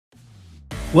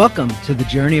Welcome to the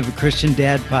Journey of a Christian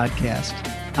Dad podcast.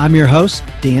 I'm your host,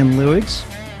 Dan Lewigs.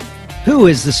 Who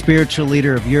is the spiritual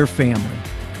leader of your family?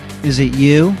 Is it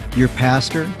you, your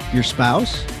pastor, your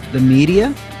spouse, the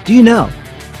media? Do you know?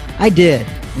 I did,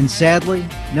 and sadly,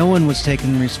 no one was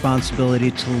taking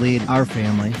responsibility to lead our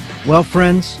family. Well,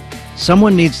 friends,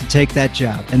 someone needs to take that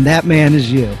job, and that man is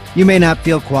you. You may not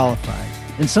feel qualified,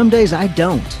 and some days I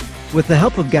don't. With the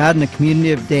help of God and a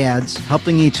community of dads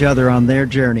helping each other on their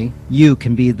journey, you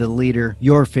can be the leader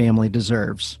your family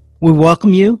deserves. We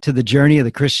welcome you to the Journey of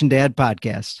the Christian Dad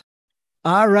podcast.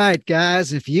 All right,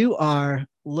 guys, if you are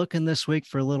looking this week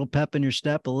for a little pep in your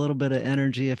step, a little bit of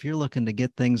energy, if you're looking to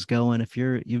get things going, if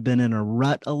you've been in a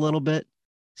rut a little bit,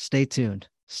 stay tuned.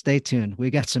 Stay tuned. We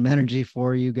got some energy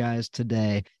for you guys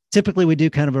today. Typically, we do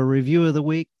kind of a review of the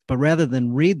week, but rather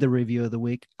than read the review of the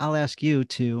week, I'll ask you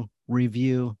to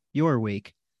review your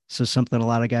week. So something a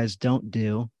lot of guys don't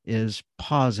do is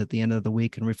pause at the end of the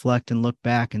week and reflect and look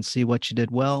back and see what you did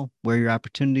well, where your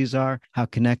opportunities are, how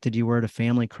connected you were to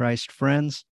family, Christ,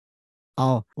 friends.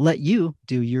 I'll let you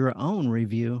do your own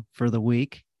review for the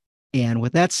week. And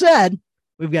with that said,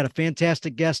 we've got a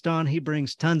fantastic guest on. He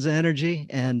brings tons of energy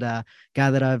and a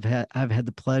guy that I've had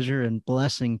the pleasure and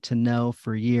blessing to know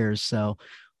for years. So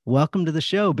welcome to the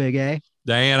show, Big A.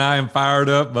 Dan, I am fired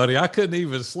up, buddy. I couldn't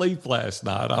even sleep last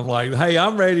night. I'm like, hey,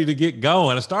 I'm ready to get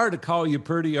going. I started to call you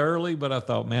pretty early, but I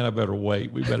thought, man, I better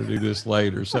wait. We better do this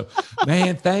later. So,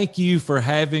 man, thank you for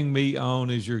having me on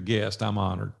as your guest. I'm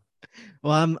honored.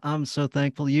 Well, I'm so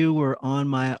thankful. You were on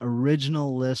my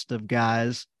original list of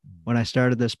guys when I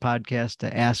started this podcast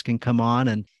to ask and come on.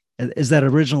 And as that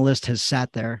original list has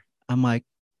sat there, I'm like,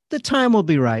 the time will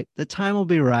be right. The time will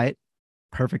be right.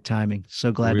 Perfect timing.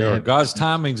 So glad to have God's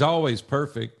timing's always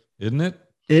perfect, isn't it?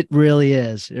 It really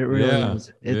is. It really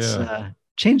is. It's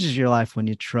changes your life when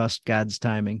you trust God's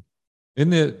timing.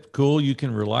 Isn't it cool? You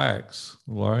can relax,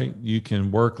 right? You can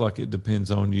work like it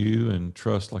depends on you and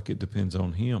trust like it depends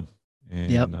on him.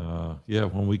 And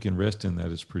when we can rest in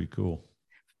that, it's pretty cool.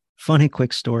 Funny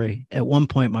quick story. At one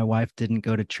point, my wife didn't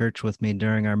go to church with me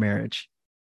during our marriage.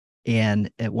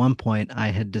 And at one point,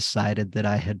 I had decided that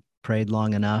I had prayed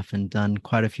long enough and done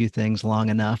quite a few things long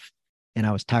enough, and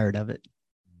I was tired of it.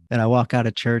 And I walk out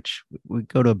of church. We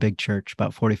go to a big church,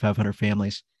 about 4,500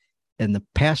 families, and the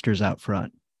pastor's out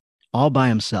front, all by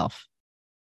himself.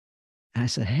 And I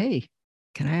said, hey,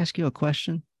 can I ask you a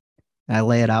question? And I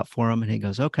lay it out for him, and he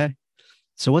goes, okay.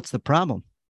 So what's the problem?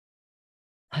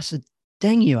 I said,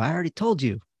 dang you, I already told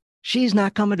you. She's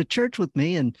not coming to church with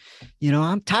me, and,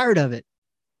 I'm tired of it.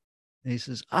 And he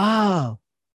says, oh,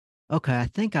 okay, I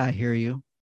think I hear you.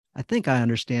 I think I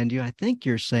understand you. I think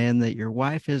you're saying that your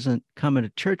wife isn't coming to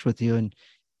church with you and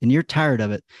you're tired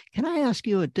of it. Can I ask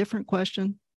you a different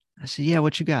question? I said, yeah,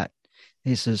 what you got?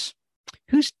 And he says,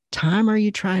 whose time are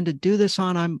you trying to do this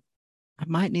on? I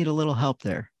might need a little help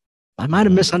there. I might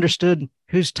have misunderstood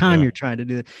whose time you're trying to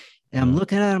do it. And I'm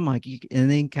looking at him like, and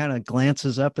then he kind of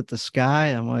glances up at the sky.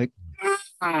 I'm like,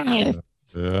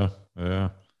 yeah.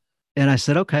 And I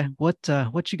said, okay, what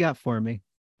you got for me?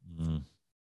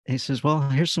 He says, well,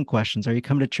 here's some questions. Are you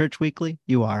coming to church weekly?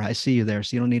 You are. I see you there.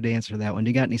 So you don't need to answer that one.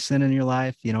 Do you got any sin in your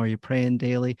life? Are you praying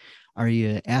daily? Are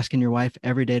you asking your wife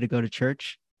every day to go to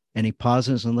church? And he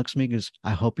pauses and looks at me and goes,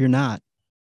 I hope you're not.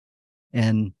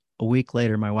 And a week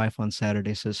later, my wife on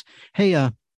Saturday says,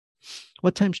 hey,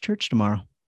 what time's church tomorrow?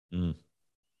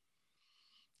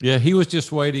 Yeah, he was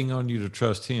just waiting on you to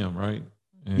trust him, right?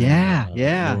 And,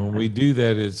 yeah. When we do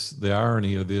that, it's the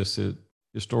irony of this. It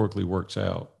historically works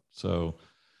out. So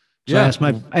I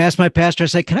asked my pastor, I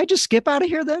said, can I just skip out of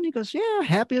here then? He goes, yeah,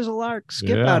 happy as a lark.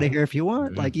 Skip out of here if you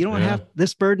want. Like, you don't have,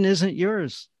 this burden isn't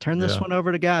yours. Turn this one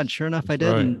over to God. Sure enough, I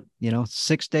did. Right. And,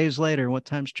 6 days later, what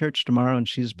time's church tomorrow? And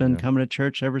she's been coming to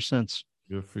church ever since.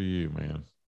 Good for you, man.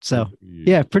 So,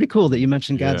 pretty cool that you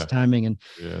mentioned God's timing. And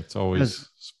it's always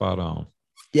spot on.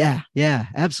 Yeah,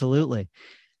 absolutely.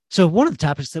 So one of the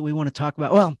topics that we want to talk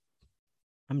about, well,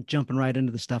 I'm jumping right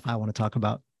into the stuff I want to talk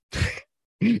about.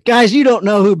 Guys, you don't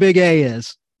know who Big A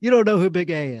is. You don't know who Big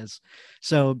A is.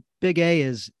 So Big A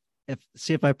is,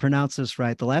 see if I pronounce this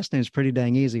right. The last name is pretty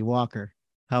dang easy, Walker.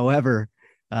 However,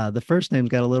 the first name's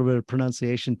got a little bit of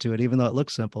pronunciation to it, even though it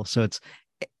looks simple. So it's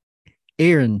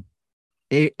Aaron.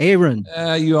 Aaron.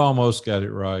 You almost got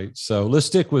it right. So let's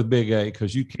stick with Big A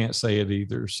because you can't say it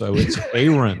either. So it's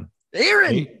Aaron.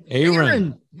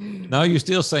 Aaron. No, you're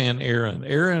still saying Aaron.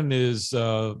 Aaron is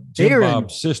Jim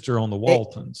Bob's sister on the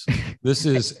Waltons. This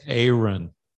is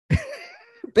Aaron.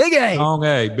 Big A. Long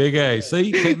A, Big A. See,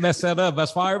 you can't mess that up.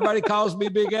 That's why everybody calls me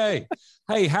Big A.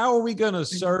 Hey, how are we going to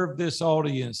serve this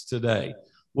audience today?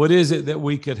 What is it that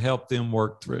we could help them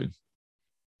work through?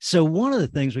 So one of the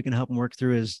things we can help them work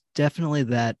through is definitely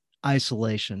that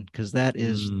isolation, because that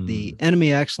is the Mm,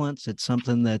 enemy excellence. It's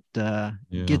something that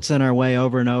yeah. gets in our way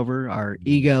over and over. Our Mm.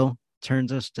 ego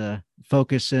turns us to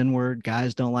focus inward.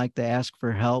 Guys don't like to ask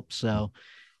for help. So,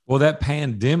 Well, that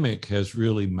pandemic has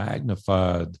really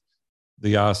magnified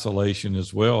the isolation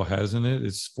as well, hasn't it?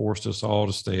 It's forced us all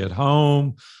to stay at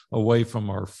home, away from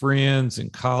our friends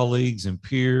and colleagues and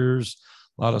peers.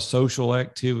 A lot of social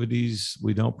activities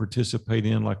we don't participate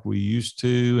in like we used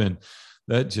to. And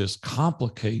that just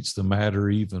complicates the matter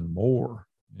even more.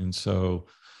 And so,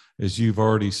 as you've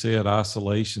already said,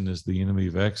 isolation is the enemy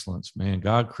of excellence. Man,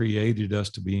 God created us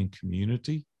to be in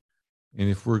community. And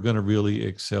if we're going to really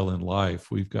excel in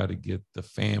life, we've got to get the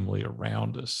family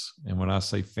around us. And when I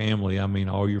say family, I mean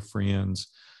all your friends,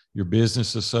 your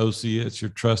business associates, your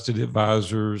trusted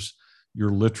advisors, your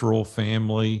literal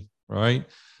family, right?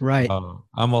 right.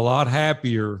 I'm a lot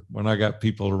happier when I got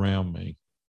people around me.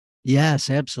 Yes,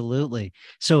 absolutely.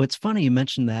 So it's funny you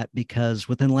mentioned that, because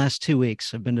within the last 2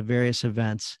 weeks, I've been to various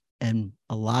events, and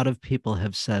a lot of people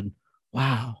have said,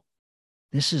 wow,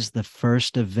 this is the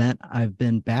first event I've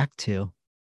been back to.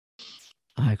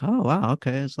 I'm like, oh, wow.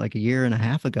 Okay. It's like a year and a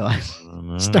half ago. I I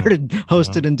know. started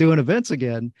hosting and doing events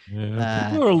again. Yeah, Uh,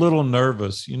 people are a little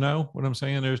nervous. You know what I'm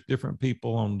saying? There's different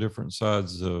people on different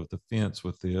sides of the fence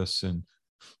with this. And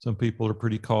some people are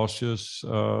pretty cautious.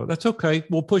 That's okay.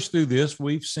 We'll push through this.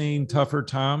 We've seen tougher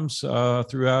times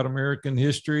throughout American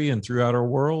history and throughout our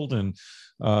world. And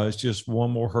it's just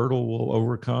one more hurdle we'll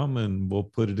overcome, and we'll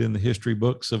put it in the history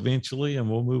books eventually, and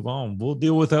we'll move on. We'll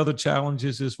deal with other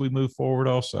challenges as we move forward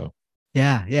also.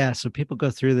 yeah. Yeah. So people go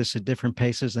through this at different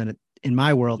paces. And in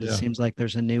my world, it Yeah. seems like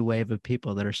there's a new wave of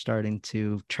people that are starting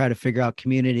to try to figure out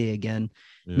community again.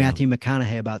 Yeah. Matthew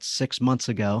McConaughey, about 6 months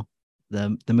ago,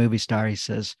 the movie star, he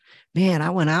says, man, I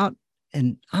went out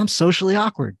and I'm socially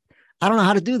awkward. I don't know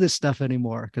how to do this stuff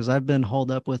anymore because I've been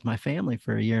holed up with my family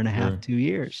for a year and a half, Sure. 2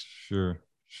 years. Sure.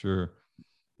 Sure.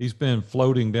 He's been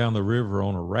floating down the river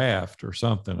on a raft or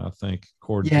something, I think,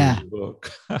 according to his Yeah.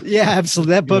 book. Yeah,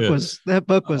 absolutely. That's good. That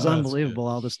book was Oh, that's good. unbelievable.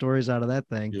 All the stories out of that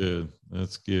thing. Good.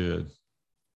 That's good.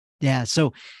 Yeah.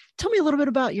 So tell me a little bit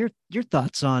about your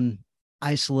thoughts on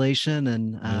isolation.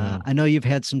 And Yeah. I know you've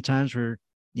had some times where,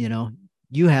 you know,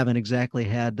 you haven't exactly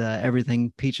had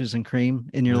everything peaches and cream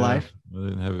in your Yeah. life. I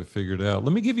didn't have it figured out.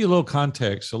 Let me give you a little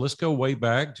context. So let's go way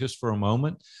back just for a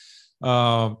moment.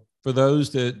 Uh, for those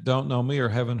that don't know me or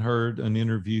haven't heard an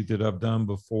interview that I've done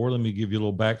before, let me give you a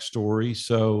little backstory.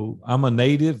 So I'm a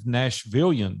native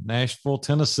Nashvilleian, Nashville,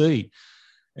 Tennessee.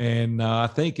 And I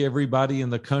think everybody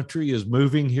in the country is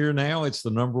moving here now. It's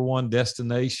the number one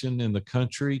destination in the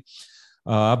country.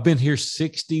 I've been here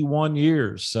 61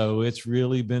 years, so it's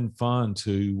really been fun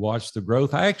to watch the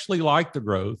growth. I actually like the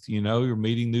growth. You know, you're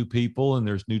meeting new people and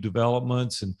there's new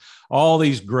developments and all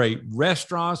these great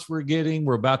restaurants we're getting.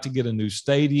 We're about to get a new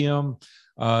stadium.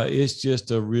 It's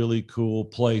just a really cool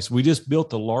place. We just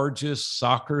built the largest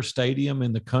soccer stadium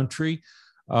in the country.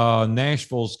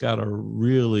 Nashville's got a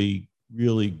really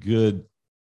good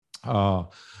uh,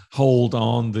 hold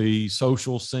on the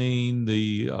social scene,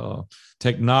 the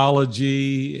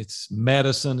technology, it's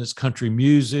medicine, it's country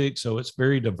music. So it's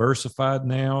very diversified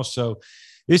now. So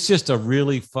it's just a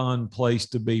really fun place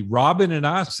to be. Robin and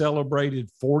I celebrated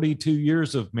 42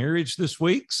 years of marriage this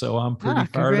week. So I'm pretty Ah,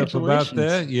 fired up about congratulations.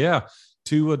 that. Yeah.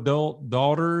 Two adult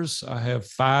daughters. I have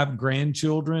five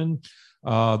grandchildren.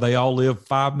 They all live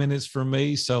 5 minutes from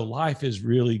me. So life is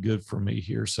really good for me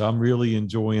here. So I'm really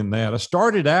enjoying that. I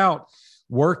started out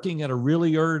working at a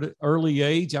really early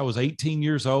age. I was 18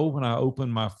 years old when I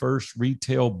opened my first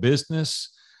retail business.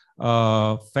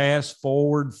 Fast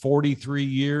forward 43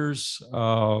 years,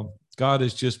 God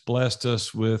has just blessed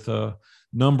us with a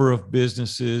number of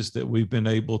businesses that we've been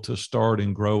able to start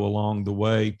and grow along the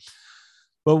way.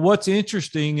 But what's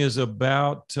interesting is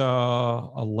about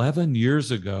 11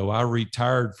 years ago, I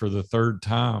retired for the third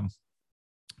time.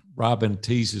 Robin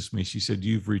teases me. She said,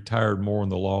 "You've retired more than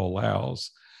the law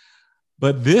allows."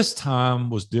 But this time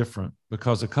was different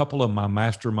because a couple of my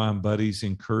mastermind buddies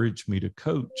encouraged me to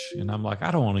coach. And I'm like, I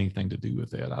don't want anything to do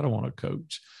with that. I don't want to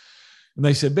coach. And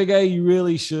they said, Big A, you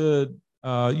really should.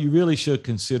 You really should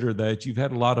consider that. You've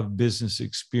had a lot of business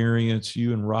experience.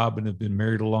 You and Robin have been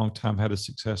married a long time, had a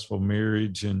successful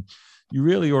marriage, and you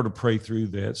really ought to pray through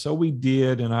that. So we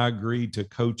did, and I agreed to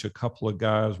coach a couple of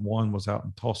guys. One was out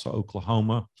in Tulsa,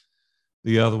 Oklahoma.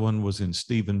 The other one was in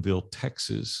Stephenville,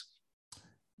 Texas.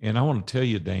 And I want to tell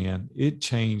you, Dan, it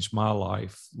changed my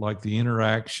life. Like the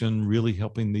interaction, really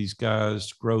helping these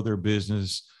guys grow their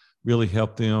business, really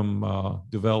help them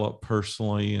develop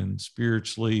personally and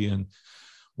spiritually. And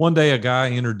one day a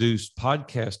guy introduced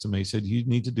podcast to me. He said, you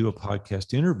need to do a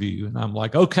podcast interview. And I'm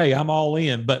like, okay, I'm all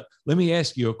in, but let me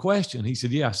ask you a question. He said,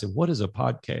 yeah. I said, what is a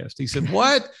podcast? He said,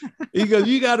 what? He goes,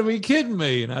 you got to be kidding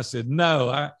me. And I said, no,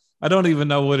 I don't even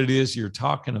know what it is you're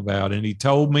talking about. And he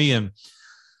told me, and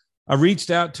I reached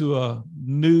out to a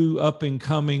new up and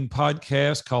coming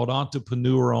podcast called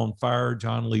Entrepreneur on Fire,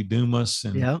 John Lee Dumas,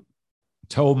 and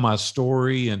told my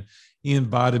story, and he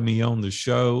invited me on the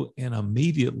show. And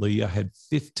immediately I had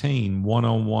 15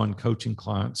 one-on-one coaching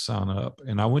clients sign up.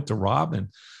 And I went to Robin,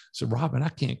 said, Robin, I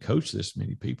can't coach this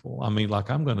many people. I mean,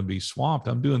 like, I'm going to be swamped.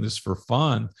 I'm doing this for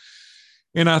fun.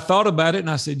 And I thought about it, and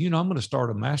I said, I'm going to start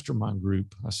a mastermind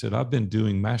group. I said, I've been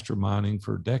doing masterminding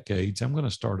for decades. I'm going to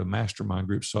start a mastermind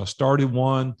group. So I started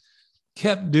one,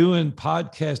 kept doing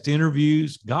podcast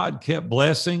interviews. God kept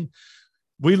blessing.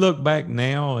 We look back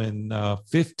now, and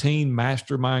 15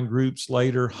 mastermind groups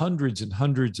later, hundreds and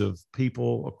hundreds of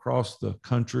people across the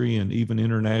country and even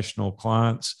international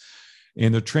clients.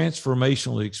 And the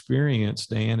transformational experience,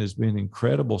 Dan, has been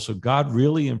incredible. So God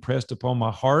really impressed upon my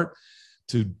heart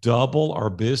to double our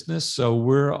business. So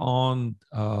we're on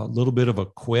a little bit of a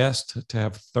quest to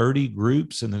have 30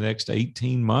 groups in the next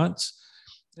 18 months.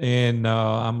 And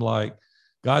I'm like,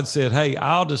 God said, hey,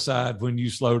 I'll decide when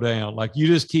you slow down. Like, you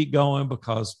just keep going,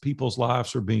 because people's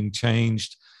lives are being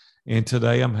changed. And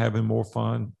today I'm having more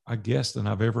fun, I guess, than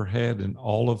I've ever had in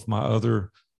all of my other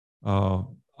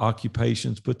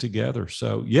occupations put together.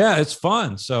 So yeah, it's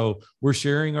fun. So we're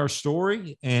sharing our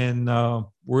story, and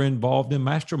we're involved in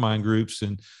mastermind groups.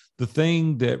 And the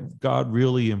thing that God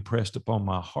really impressed upon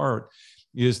my heart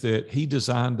is that he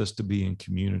designed us to be in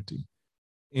community.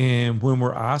 And when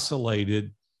we're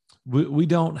isolated, we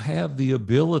don't have the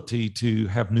ability to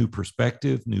have new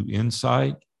perspective, new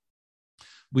insight.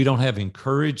 We don't have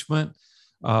encouragement.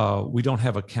 We don't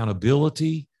have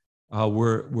accountability.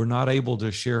 We're not able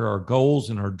to share our goals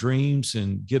and our dreams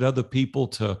and get other people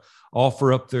to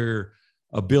offer up their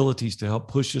abilities to help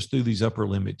push us through these upper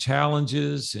limit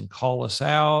challenges and call us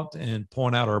out and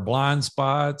point out our blind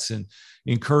spots and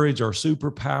encourage our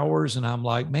superpowers. And I'm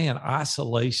like, man,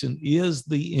 isolation is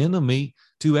the enemy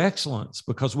to excellence,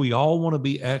 because we all want to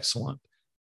be excellent.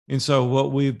 And so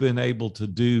what we've been able to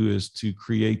do is to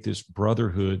create this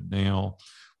brotherhood now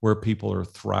where people are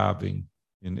thriving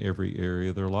in every area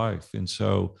of their life. And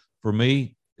so for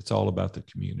me, it's all about the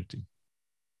community.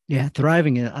 Yeah,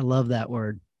 thriving. I love that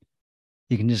word.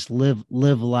 You can just live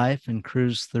life and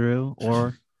cruise through,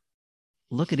 or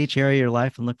look at each area of your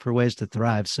life and look for ways to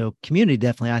thrive. So community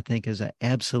definitely, I think, is an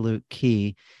absolute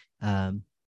key.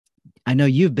 I know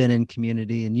you've been in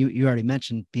community, and you already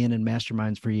mentioned being in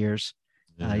masterminds for years.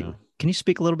 Yeah. Can you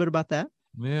speak a little bit about that?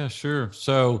 Yeah, sure.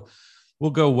 So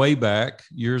we'll go way back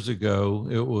years ago.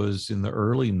 It was in the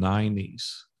early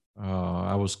 90s.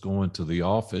 I was going to the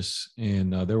office,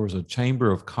 and there was a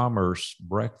Chamber of Commerce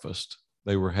breakfast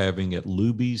they were having at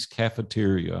Luby's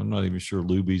Cafeteria. I'm not even sure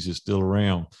Luby's is still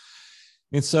around.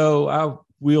 And so I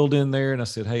wheeled in there and I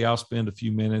said, hey, I'll spend a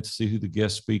few minutes, see who the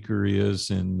guest speaker is.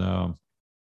 And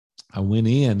I went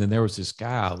in, and there was this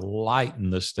guy lighting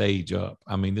the stage up.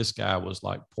 I mean, this guy was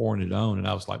like pouring it on. And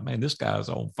I was like, man, this guy's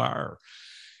on fire.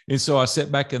 And so I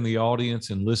sat back in the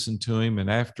audience and listened to him. And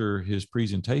after his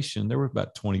presentation, there were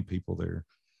about 20 people there.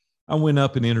 I went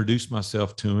up and introduced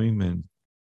myself to him. And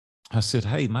I said,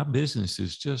 hey, my business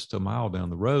is just a mile down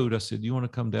the road. I said, you want to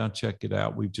come down, check it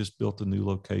out? We've just built a new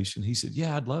location. He said,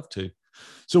 yeah, I'd love to.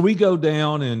 So we go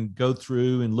down and go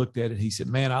through and looked at it. He said,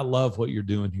 man, I love what you're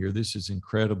doing here. This is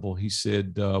incredible. He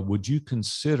said, would you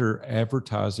consider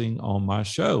advertising on my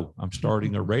show? I'm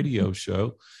starting a radio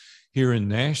show here in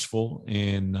Nashville.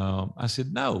 And I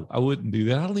said, no, I wouldn't do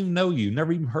that. I don't even know you,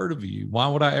 never even heard of you. Why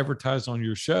would I advertise on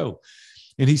your show?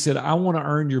 And he said, I want to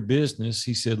earn your business.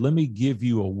 He said, let me give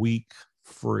you a week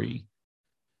free.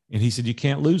 And he said, you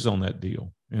can't lose on that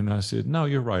deal. And I said, no,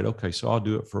 you're right. Okay, so I'll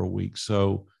do it for a week.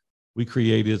 So we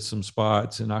created some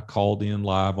spots, and I called in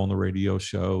live on the radio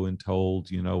show and told,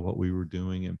 what we were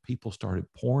doing, and people started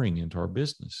pouring into our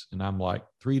business. And I'm like,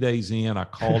 3 days in, I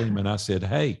called him and I said,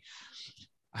 hey,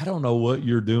 I don't know what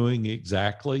you're doing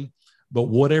exactly, but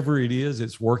whatever it is,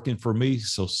 it's working for me.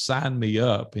 So sign me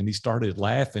up. And he started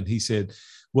laughing. He said,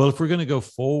 well, if we're going to go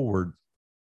forward,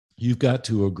 you've got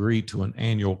to agree to an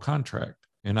annual contract.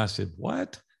 And I said,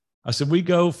 what? I said, we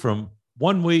go from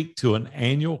 1 week to an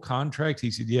annual contract.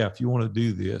 He said, yeah, if you want to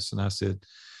do this. And I said,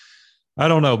 I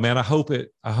don't know, man. I hope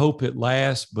it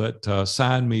lasts, but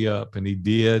sign me up. And he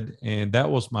did. And that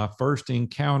was my first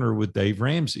encounter with Dave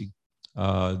Ramsey.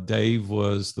 Dave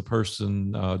was the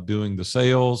person doing the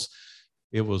sales.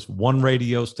 It was one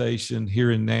radio station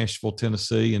here in Nashville,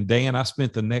 Tennessee. And Dan, I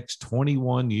spent the next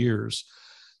 21 years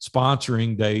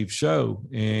sponsoring Dave's show.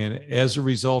 And as a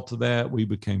result of that, we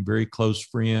became very close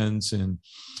friends. And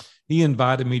he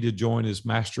invited me to join his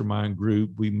mastermind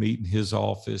group. We meet in his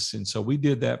office. And so we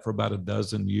did that for about a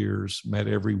dozen years, met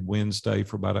every Wednesday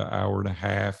for about an hour and a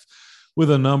half with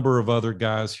a number of other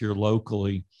guys here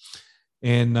locally.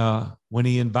 And when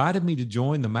he invited me to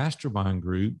join the mastermind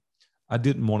group, I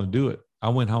didn't want to do it. I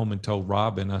went home and told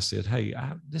Robin, I said, hey,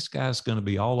 this guy's going to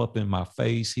be all up in my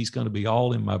face. He's going to be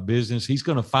all in my business. He's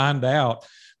going to find out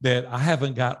that I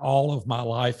haven't got all of my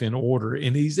life in order.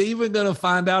 And he's even going to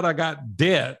find out I got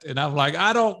debt. And I'm like,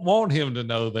 I don't want him to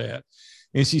know that.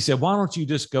 And she said, why don't you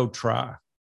just go try?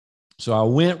 So I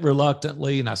went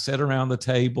reluctantly and I sat around the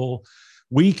table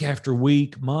week after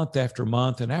week, month after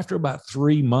month. And after about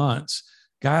 3 months,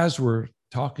 guys were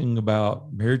talking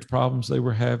about marriage problems they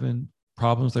were having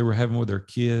with their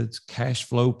kids, cash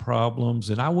flow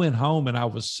problems. And I went home and I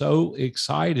was so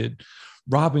excited.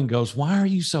 Robin goes, why are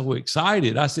you so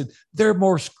excited? I said, they're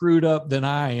more screwed up than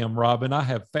I am, Robin. I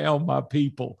have found my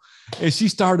people. And she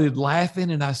started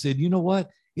laughing. And I said, you know what?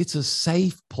 It's a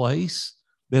safe place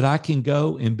that I can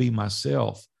go and be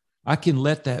myself. I can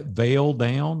let that veil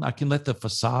down. I can let the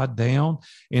facade down,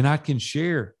 and I can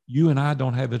share. You and I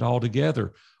don't have it all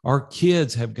together. Our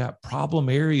kids have got problem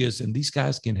areas, and these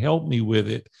guys can help me with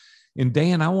it. And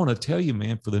Dan, I want to tell you,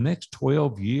 man, for the next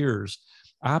 12 years,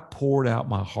 I poured out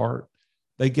my heart.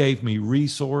 They gave me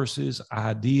resources,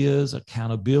 ideas,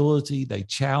 accountability. They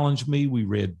challenged me. We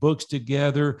read books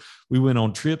together. We went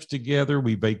on trips together.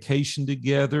 We vacationed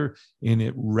together, and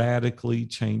it radically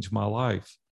changed my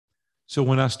life. So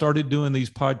when I started doing these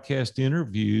podcast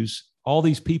interviews, all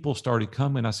these people started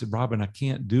coming. I said, Robin, I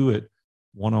can't do it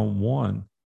one-on-one.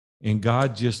 And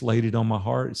God just laid it on my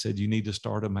heart and said, you need to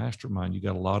start a mastermind. You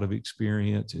got a lot of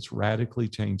experience. It's radically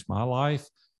changed my life.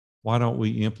 Why don't we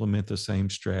implement the same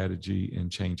strategy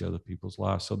and change other people's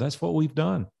lives? So that's what we've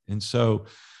done. And so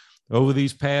over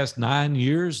these past 9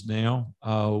 years now,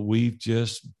 we've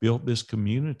just built this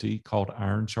community called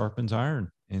Iron Sharpens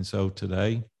Iron. And so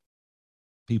today,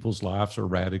 people's lives are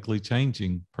radically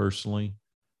changing personally,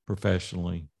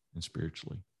 professionally, and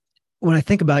spiritually. When I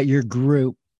think about your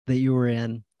group that you were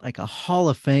in, like a Hall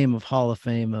of Fame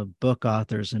of book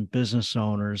authors and business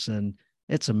owners, and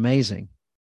it's amazing.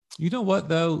 You know what,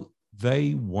 though?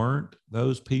 They weren't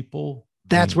those people.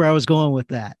 That's where I was going with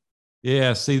that.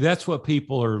 Yeah. See, that's what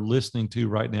people are listening to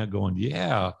right now going,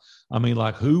 yeah. I mean,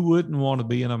 like, who wouldn't want to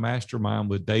be in a mastermind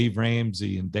with Dave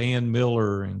Ramsey and Dan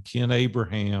Miller and Ken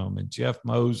Abraham and Jeff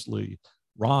Mosley,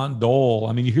 Ron Doyle?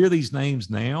 I mean, you hear these names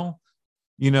now.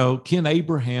 You know, Ken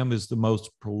Abraham is the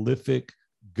most prolific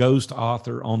ghost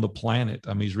author on the planet.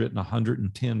 I mean, he's written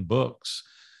 110 books.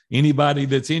 Anybody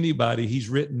that's anybody, he's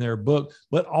written their book.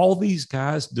 But all these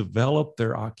guys develop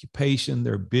their occupation,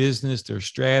 their business, their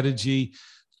strategy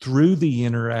through the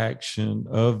interaction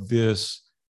of this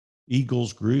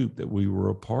Eagles group that we were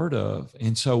a part of.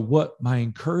 And so what my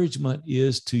encouragement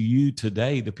is to you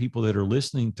today, the people that are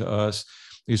listening to us,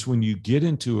 is when you get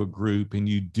into a group and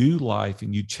you do life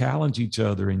and you challenge each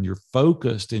other and you're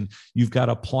focused and you've got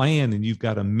a plan and you've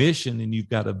got a mission and you've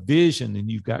got a vision and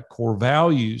you've got core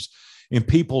values, and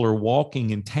people are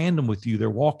walking in tandem with you, they're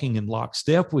walking in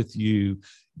lockstep with you,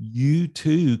 you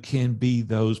too can be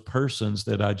those persons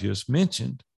that I just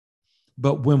mentioned.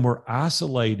 But when we're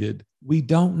isolated, we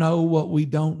don't know what we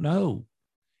don't know.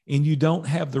 And you don't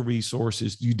have the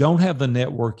resources, you don't have the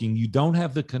networking, you don't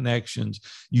have the connections,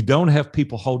 you don't have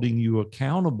people holding you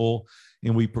accountable,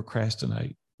 and we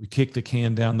procrastinate. We kick the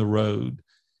can down the road.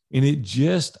 And it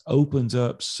just opens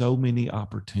up so many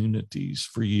opportunities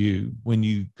for you when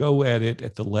you go at it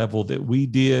at the level that we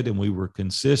did, and we were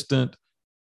consistent,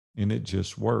 and it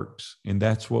just works. And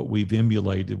that's what we've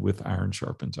emulated with Iron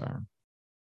Sharpens Iron.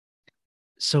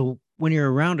 So when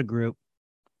you're around a group,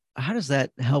 how does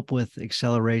that help with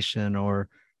acceleration or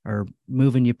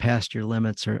moving you past your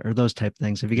limits or those type of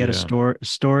things? Have you got a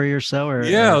story or so? Or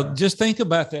just think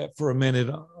about that for a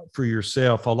minute for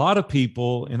yourself. A lot of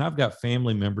people, and I've got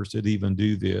family members that even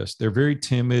do this, they're very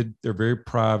timid, they're very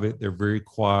private, they're very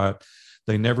quiet.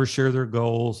 They never share their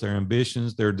goals, their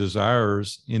ambitions, their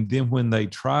desires. And then when they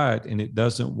try it and it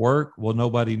doesn't work, well,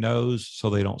 nobody knows, so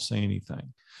they don't say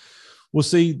anything. Well,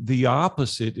 see, the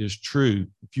opposite is true.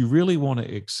 If you really want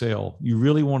to excel, you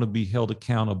really want to be held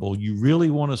accountable, you really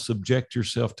want to subject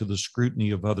yourself to the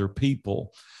scrutiny of other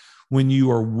people, when you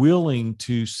are willing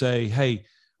to say, hey,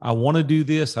 I want to do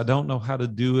this, I don't know how to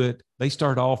do it, they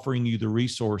start offering you the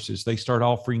resources. They start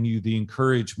offering you the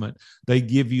encouragement. They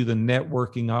give you the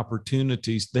networking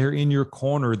opportunities. They're in your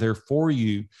corner. They're for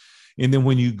you. And then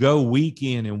when you go week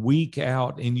in and week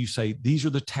out and you say, these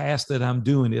are the tasks that I'm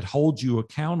doing, it holds you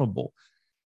accountable.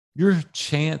 your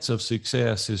chance of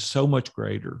success is so much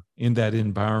greater in that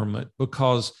environment,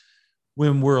 because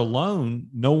when we're alone,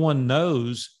 no one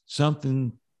knows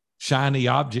something, shiny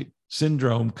object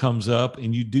syndrome comes up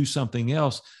and you do something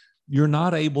else. You're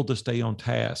not able to stay on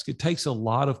task. It takes a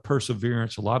lot of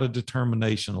perseverance, a lot of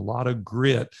determination, a lot of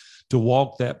grit to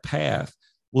walk that path.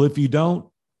 Well, if you don't,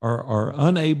 are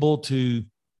unable to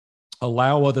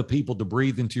allow other people to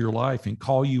breathe into your life and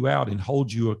call you out and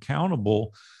hold you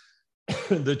accountable,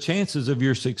 the chances of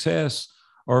your success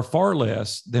are far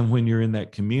less than when you're in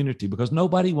that community, because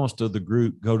nobody wants to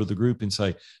go to the group and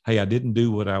say, hey, I didn't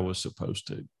do what I was supposed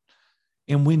to.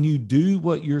 And when you do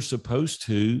what you're supposed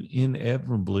to,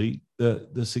 inevitably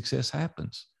the success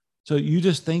happens. So you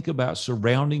just think about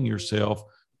surrounding yourself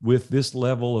with this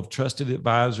level of trusted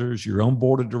advisors, your own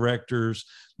board of directors,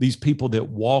 these people that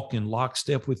walk in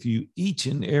lockstep with you each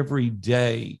and every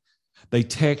day. They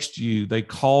text you, they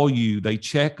call you, they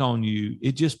check on you.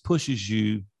 It just pushes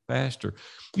you faster.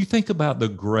 You think about the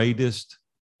greatest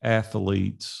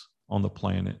athletes on the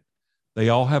planet. They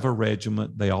all have a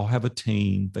regiment. They all have a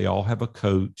team. They all have a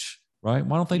coach, right?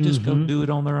 Why don't they just go do it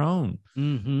on their own?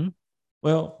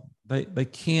 Well, they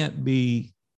can't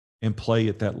be and play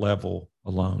at that level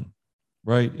alone,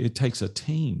 right? It takes a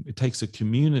team. It takes a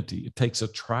community. It takes a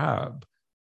tribe.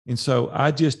 And so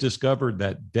I just discovered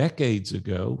that decades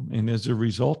ago. And as a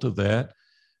result of that,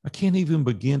 I can't even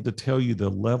begin to tell you the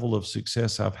level of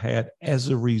success I've had as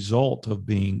a result of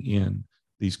being in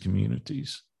these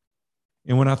communities.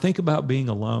 And when I think about being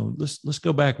alone, let's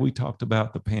go back. We talked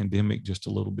about the pandemic just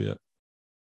a little bit.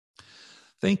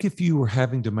 Think if you were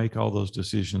having to make all those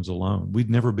decisions alone.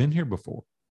 We'd never been here before.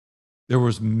 There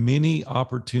was many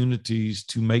opportunities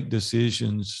to make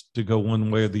decisions to go one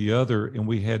way or the other, and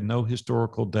we had no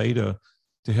historical data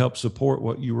to help support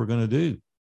what you were going to do.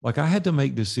 Like I had to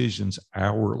make decisions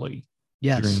hourly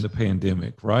during the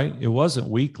pandemic, right? It wasn't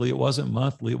weekly, it wasn't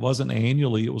monthly, it wasn't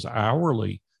annually, it was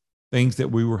hourly. Things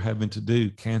that we were having to do,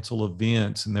 cancel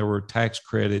events, and there were tax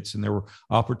credits, and there were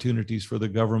opportunities for the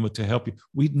government to help you.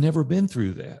 We'd never been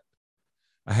through that.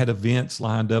 I had events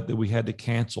lined up that we had to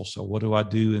cancel. So what do I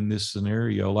do in this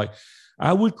scenario? Like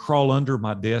I would crawl under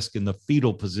my desk in the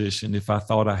fetal position if I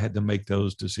thought I had to make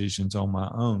those decisions on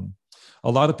my own. A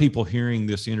lot of people hearing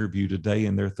this interview today,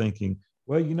 and they're thinking,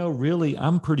 well, really,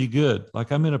 I'm pretty good.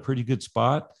 Like I'm in a pretty good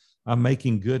spot. I'm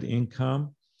making good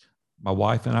income. My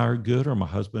wife and I are good, or my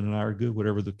husband and I are good,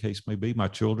 whatever the case may be. My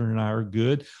children and I are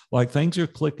good. Like things are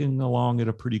clicking along at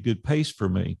a pretty good pace for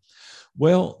me.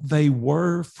 Well, they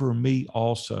were for me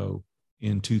also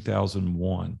in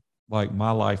 2001. Like my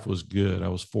life was good. I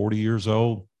was 40 years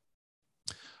old.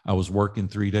 I was working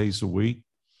 3 days a week.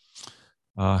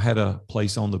 Had a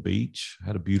place on the beach,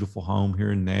 had a beautiful home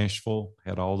here in Nashville,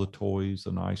 had all the toys,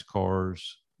 the nice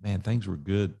cars. Man, things were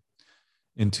good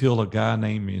until a guy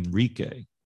named Enrique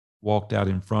walked out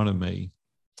in front of me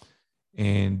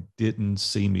and didn't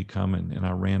see me coming. And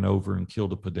I ran over and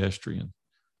killed a pedestrian.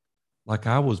 Like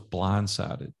I was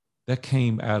blindsided. That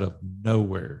came out of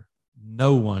nowhere.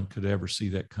 No one could ever see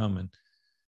that coming.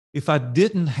 If I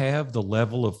didn't have the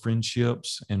level of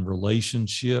friendships and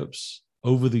relationships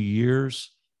over the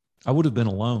years, I would have been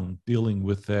alone dealing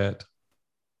with that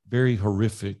very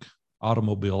horrific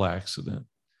automobile accident.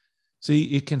 See,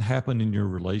 it can happen in your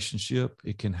relationship.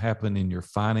 It can happen in your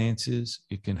finances.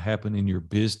 It can happen in your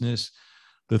business.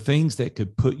 The things that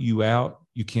could put you out,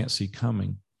 you can't see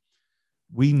coming.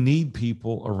 We need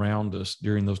people around us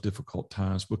during those difficult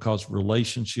times because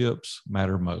relationships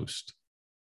matter most.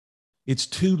 It's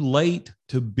too late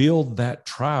to build that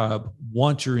tribe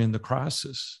once you're in the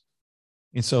crisis.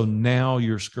 And so now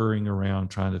you're scurrying around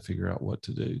trying to figure out what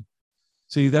to do.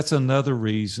 See, that's another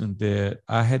reason that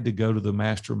I had to go to the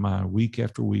mastermind week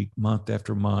after week, month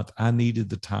after month. I needed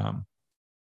the time.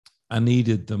 I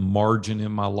needed the margin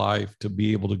in my life to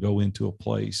be able to go into a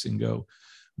place and go,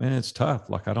 man, it's tough.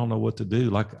 Like, I don't know what to do.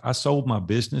 Like, I sold my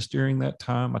business during that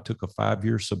time. I took a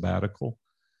 5-year sabbatical,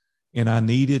 and I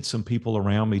needed some people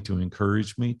around me to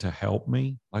encourage me, to help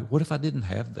me. Like, what if I didn't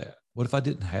have that? What if I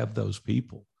didn't have those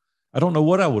people? I don't know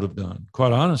what I would have done.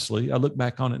 Quite honestly, I look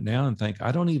back on it now and think,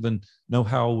 I don't even know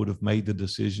how I would have made the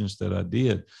decisions that I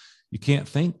did. You can't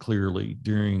think clearly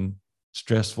during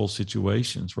stressful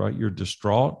situations, right? You're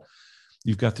distraught.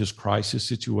 You've got this crisis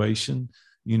situation.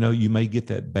 You may get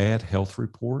that bad health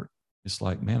report. It's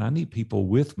like, man, I need people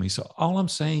with me. So all I'm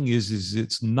saying is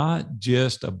it's not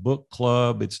just a book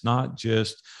club. It's not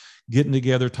just getting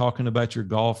together, talking about your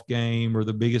golf game or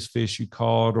the biggest fish you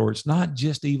caught, or it's not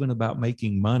just even about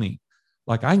making money.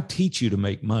 Like, I can teach you to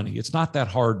make money. It's not that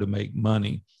hard to make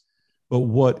money, But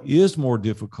what is more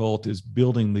difficult is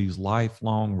building these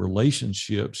lifelong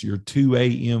relationships, your 2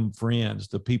 a.m. friends,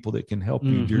 the people that can help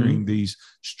you during these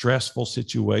stressful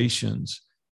situations.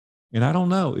 And I don't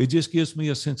know, it just gives me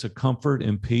a sense of comfort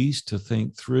and peace to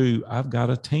think through, I've got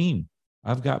a team.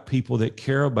 I've got people that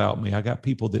care about me. I got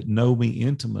people that know me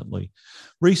intimately.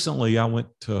 Recently, I went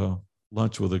to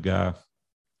lunch with a guy,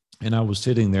 and I was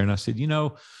sitting there and I said,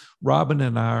 Robin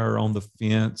and I are on the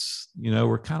fence.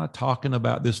 We're kind of talking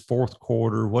about this fourth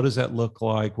quarter. What does that look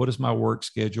like? What is my work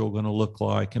schedule going to look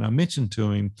like? And I mentioned to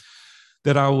him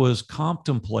that I was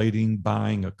contemplating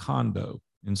buying a condo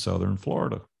in Southern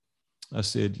Florida. I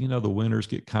said, the winters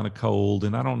get kind of cold,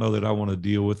 and I don't know that I want to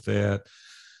deal with that.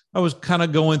 I was kind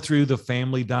of going through the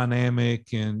family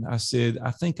dynamic, and I said, I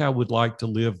think I would like to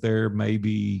live there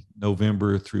maybe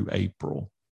November through April.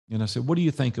 And I said, what do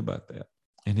you think about that?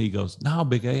 And he goes, no,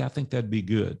 Big A, I think that'd be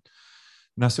good.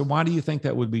 And I said, why do you think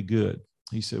that would be good?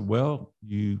 He said, well,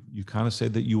 you kind of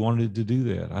said that you wanted to do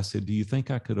that. I said, do you think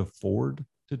I could afford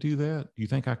to do that? Do you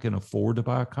think I can afford to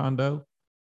buy a condo?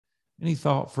 And he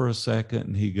thought for a second,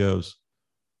 and he goes,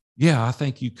 yeah, I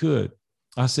think you could.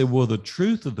 I said, well, the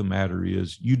truth of the matter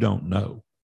is you don't know.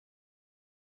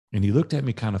 And he looked at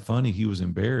me kind of funny. He was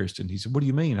embarrassed. And he said, what do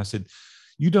you mean? I said,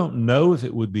 you don't know if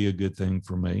it would be a good thing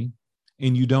for me,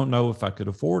 and you don't know if I could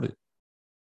afford it.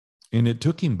 And it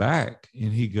took him back,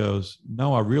 and he goes,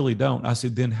 no, I really don't. I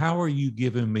said, then how are you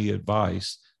giving me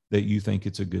advice that you think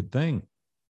it's a good thing?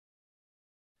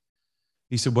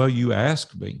 He said, well, you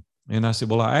asked me. And I said,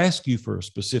 well, I asked you for a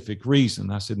specific reason.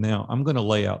 I said, now I'm going to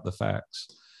lay out the facts.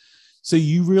 So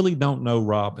you really don't know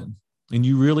Robin, and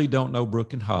you really don't know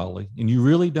Brooke and Holly, and you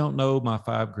really don't know my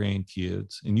 5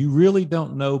 grandkids, and you really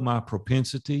don't know my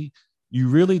propensity. You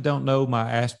really don't know my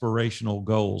aspirational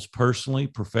goals personally,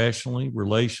 professionally,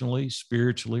 relationally,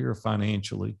 spiritually, or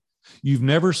financially. You've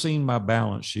never seen my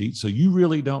balance sheet, so you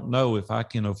really don't know if I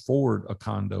can afford a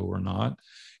condo or not.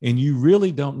 And you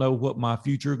really don't know what my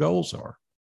future goals are.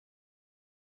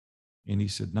 And he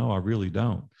said, no, I really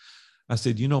don't. I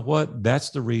said, you know what? That's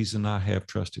the reason I have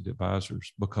trusted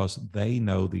advisors, because they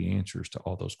know the answers to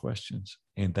all those questions,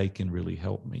 and they can really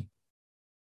help me.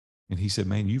 And he said,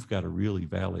 man, you've got a really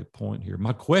valid point here.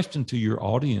 My question to your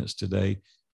audience today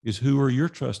is, who are your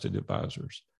trusted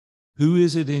advisors? Who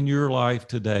is it in your life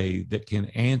today that can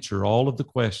answer all of the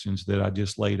questions that I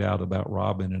just laid out about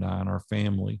Robin and I and our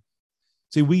family?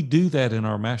 See, we do that in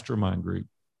our mastermind group.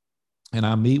 And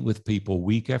I meet with people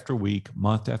week after week,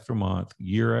 month after month,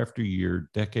 year after year,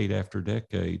 decade after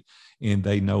decade, and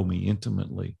they know me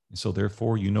intimately. And so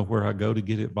therefore, you know where I go to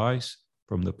get advice?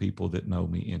 From the people that know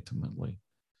me intimately.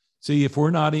 See, if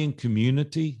we're not in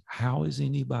community, how is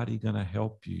anybody going to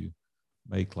help you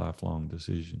make lifelong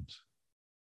decisions?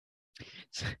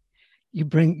 You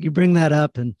bring that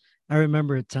up, and I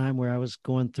remember a time where I was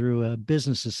going through a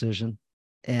business decision,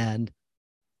 and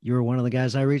you were one of the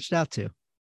guys I reached out to.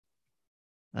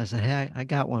 I said, hey, I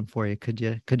got one for you. Could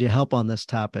you help on this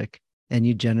topic? And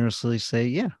you generously say,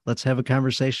 yeah, let's have a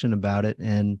conversation about it.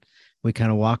 And we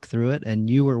kind of walk through it. And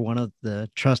you were one of the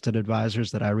trusted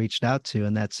advisors that I reached out to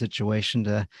in that situation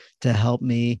to help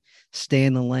me stay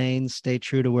in the lane, stay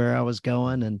true to where I was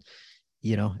going. And,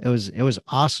 it was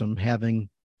awesome having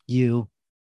you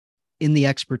in the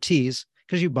expertise,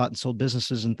 because you bought and sold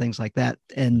businesses and things like that.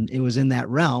 And it was in that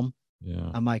realm.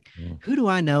 Yeah. I'm like, who do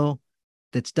I know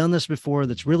that's done this before,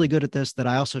 that's really good at this, that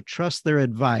I also trust their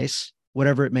advice,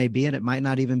 whatever it may be. And it might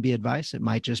not even be advice. It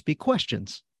might just be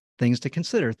questions, things to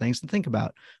consider, things to think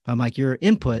about. But I'm like, your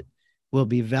input will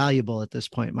be valuable at this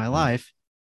point in my life.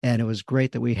 And it was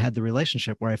great that we had the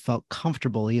relationship where I felt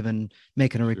comfortable even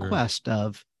making a request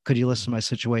of, could you listen to my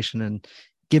situation and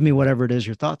give me whatever it is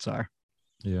your thoughts are?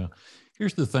 Yeah.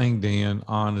 Here's the thing, Dan,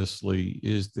 honestly,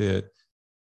 is that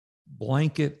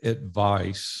blanket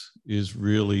advice is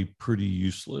really pretty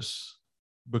useless,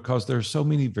 because there's so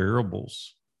many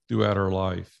variables throughout our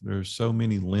life. There's so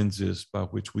many lenses by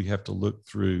which we have to look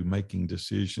through making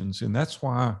decisions. And that's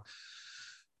why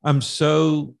I'm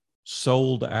so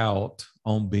sold out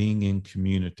on being in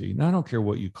community. And I don't care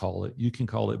what you call it. You can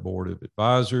call it board of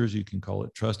advisors. You can call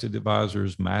it trusted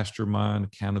advisors, mastermind,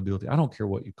 accountability. I don't care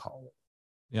what you call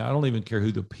it. I don't even care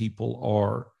who the people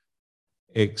are,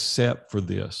 except for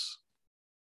this.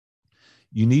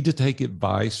 You need to take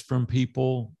advice from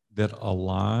people that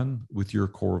align with your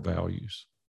core values.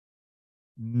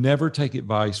 Never take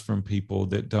advice from people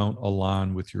that don't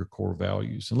align with your core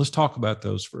values. And let's talk about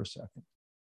those for a second.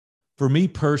 For me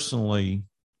personally,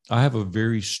 I have a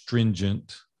very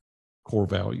stringent core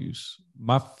values.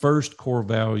 My first core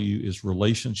value is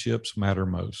relationships matter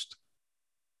most.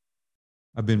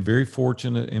 I've been very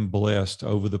fortunate and blessed.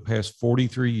 Over the past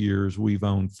 43 years, we've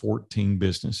owned 14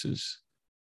 businesses.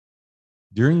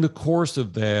 During the course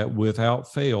of that,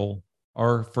 without fail,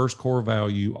 our first core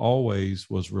value always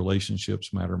was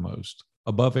relationships matter most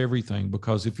above everything,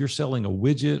 because if you're selling a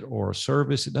widget or a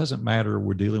service, it doesn't matter.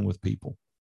 We're dealing with people.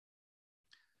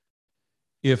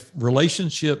 If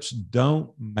relationships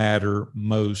don't matter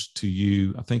most to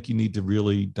you, I think you need to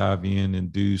really dive in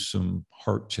and do some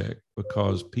heart check,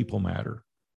 because people matter.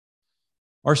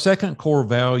 Our second core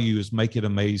value is make it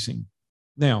amazing.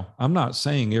 Now, I'm not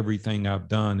saying everything I've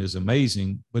done is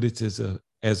amazing, but it's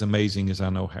as amazing as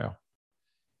I know how.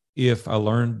 If I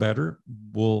learn better,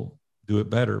 we'll do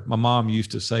it better. My mom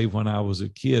used to say when I was a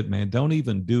kid, man, don't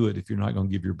even do it if you're not going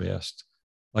to give your best.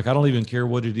 Like, I don't even care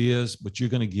what it is, but you're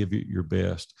going to give it your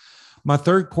best. My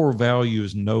third core value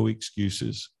is no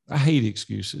excuses. I hate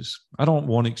excuses. I don't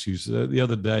want excuses. The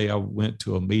other day I went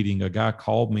to a meeting. A guy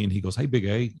called me and he goes, "Hey, Big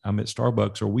A, I'm at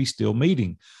Starbucks. Are we still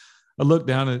meeting?" I looked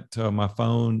down at my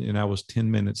phone and I was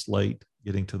 10 minutes late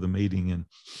getting to the meeting. And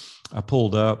I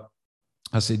pulled up.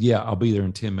 I said, "Yeah, I'll be there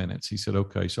in 10 minutes. He said,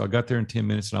 "Okay." So I got there in 10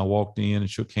 minutes and I walked in and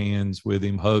shook hands with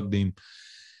him, hugged him.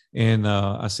 And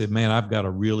I said, "Man, I've got a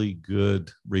really good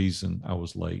reason I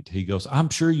was late." He goes, "I'm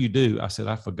sure you do." I said,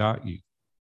 "I forgot you."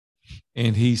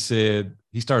 And he said,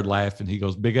 he started laughing. He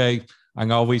goes, "Big A, I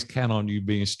can always count on you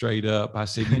being straight up." I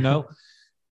said,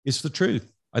 "It's the truth.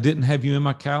 I didn't have you in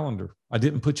my calendar. I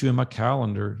didn't put you in my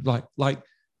calendar. Like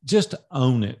just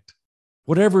own it.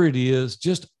 Whatever it is,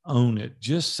 just own it.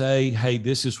 Just say, hey,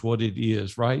 this is what it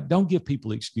is, right? Don't give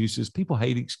people excuses. People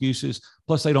hate excuses.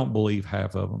 Plus, they don't believe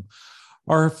half of them.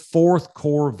 Our fourth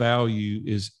core value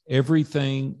is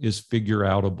everything is figure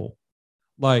outable.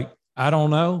 Like, I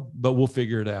don't know, but we'll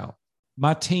figure it out.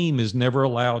 My team is never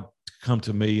allowed to come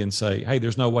to me and say, "Hey,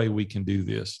 there's no way we can do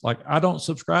this." Like, I don't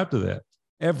subscribe to that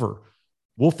ever.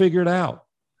 We'll figure it out.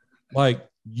 Like,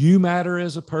 you matter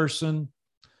as a person.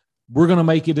 We're going to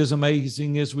make it as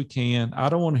amazing as we can. I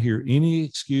don't want to hear any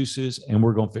excuses, and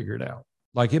we're going to figure it out.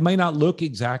 Like, it may not look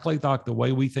exactly like the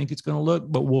way we think it's going to look,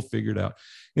 but we'll figure it out.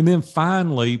 And then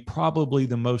finally, probably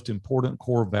the most important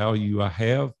core value I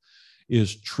have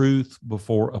is truth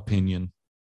before opinion.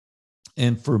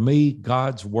 And for me,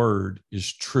 God's word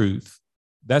is truth.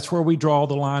 That's where we draw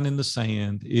the line in the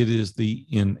sand. It is the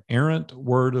inerrant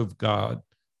word of God.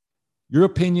 Your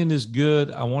opinion is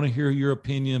good. I want to hear your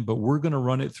opinion, but we're going to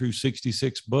run it through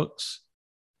 66 books.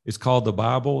 It's called the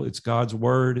Bible. It's God's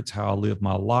word. It's how I live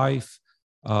my life.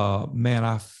 Man,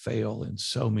 I fail in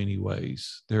so many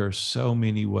ways. There are so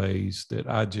many ways that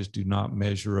I just do not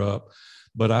measure up.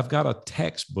 But I've got a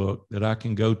textbook that I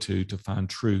can go to find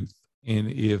truth. And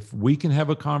if we can have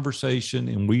a conversation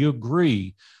and we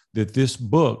agree that this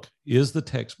book is the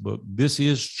textbook, this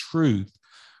is truth,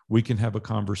 we can have a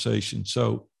conversation.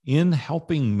 So in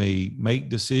helping me make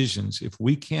decisions, if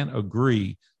we can't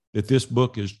agree that this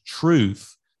book is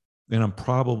truth, then I'm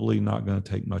probably not going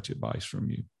to take much advice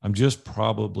from you. I'm just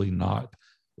probably not,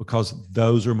 because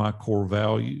those are my core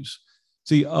values.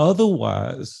 See,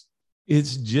 otherwise,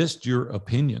 it's just your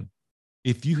opinion.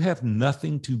 If you have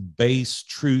nothing to base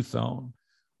truth on,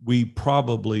 we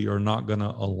probably are not going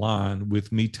to align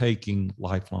with me taking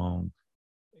lifelong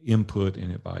input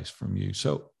and advice from you.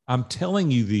 So I'm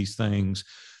telling you these things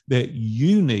that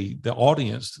you need, the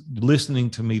audience listening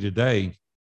to me today,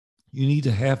 you need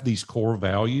to have these core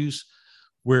values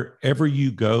wherever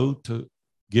you go to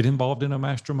get involved in a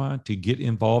mastermind, to get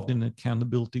involved in an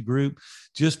accountability group.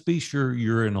 Just be sure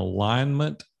you're in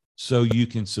alignment so you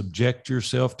can subject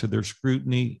yourself to their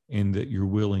scrutiny and that you're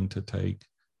willing to take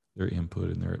their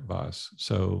input and their advice.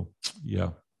 So,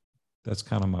 yeah, that's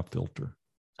kind of my filter.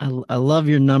 I love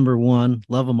your number one,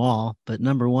 love them all, but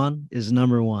number one is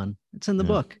number one. It's in the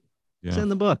book. It's in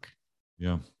the book.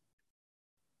 Yeah.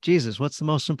 Jesus, what's the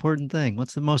most important thing?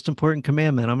 What's the most important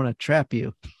commandment? I'm going to trap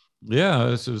you. Yeah,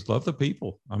 it's just love the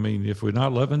people. I mean, if we're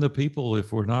not loving the people,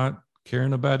 if we're not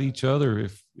caring about each other,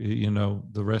 if,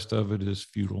 the rest of it is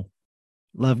futile.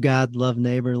 Love God, love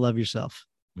neighbor, love yourself.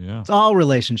 Yeah. It's all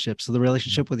relationships. So the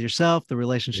relationship with yourself, the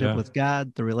relationship with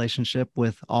God, the relationship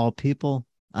with all people.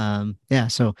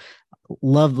 So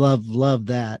love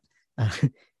that.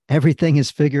 Everything is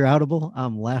figure outable.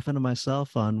 I'm laughing to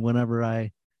myself on whenever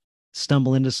I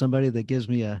stumble into somebody that gives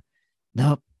me a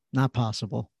nope, not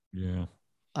possible. Yeah.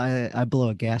 I blow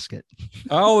a gasket.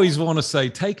 I always want to say,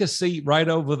 take a seat right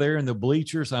over there in the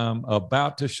bleachers. I'm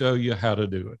about to show you how to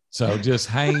do it. So just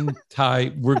hang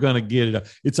tight. We're going to get it.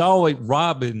 It's always,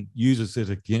 Robin uses it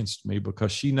against me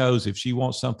because she knows if she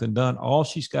wants something done, all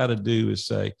she's got to do is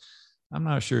say, I'm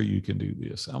not sure you can do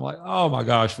this. I'm like, oh my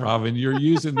gosh, Robin, you're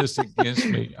using this against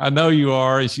me. I know you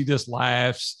are. And she just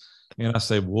laughs. And I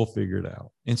say, we'll figure it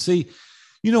out. And see,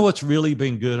 you know what's really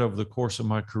been good over the course of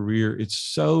my career? It's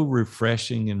so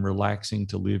refreshing and relaxing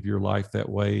to live your life that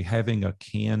way, having a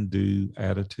can-do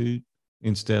attitude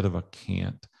instead of a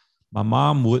can't. My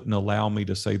mom wouldn't allow me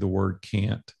to say the word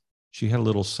can't. She had a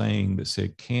little saying that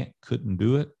said, can't, couldn't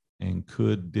do it, and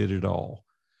could, did it all.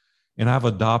 And I've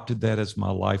adopted that as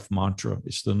my life mantra.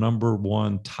 It's the number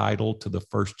one title to the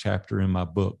first chapter in my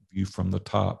book, View from the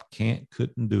Top. Can't,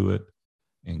 couldn't do it,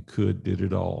 and could, did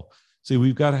it all. See,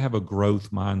 we've got to have a growth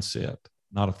mindset,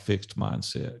 not a fixed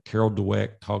mindset. Carol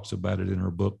Dweck talks about it in her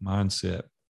book, Mindset.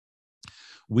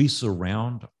 We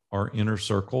surround our inner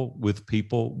circle with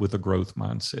people with a growth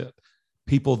mindset,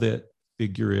 people that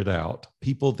figure it out,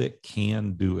 people that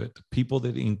can do it, people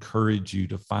that encourage you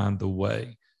to find the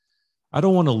way. I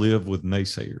don't want to live with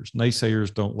naysayers.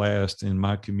 Naysayers don't last in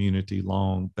my community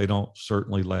long. They don't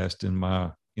certainly last in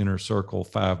my inner circle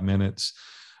 5 minutes.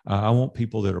 I want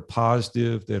people that are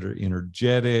positive, that are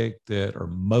energetic, that are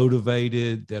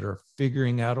motivated, that are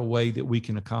figuring out a way that we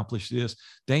can accomplish this.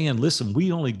 Dan, listen,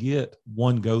 we only get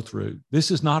one go through.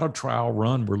 This is not a trial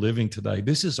run we're living today.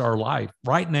 This is our life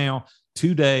right now.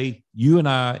 Today, you and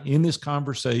I in this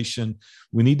conversation,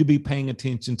 we need to be paying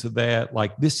attention to that.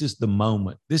 Like, this is the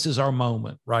moment. This is our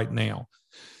moment right now.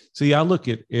 See, I look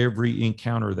at every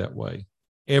encounter that way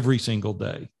every single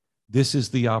day. This is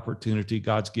the opportunity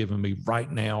God's given me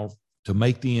right now to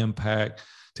make the impact,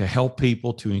 to help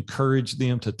people, to encourage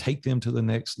them, to take them to the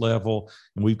next level.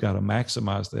 And we've got to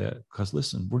maximize that because,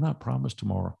 listen, we're not promised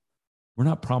tomorrow. We're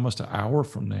not promised an hour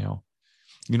from now.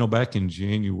 You know, back in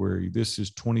January, this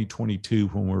is 2022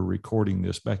 when we're recording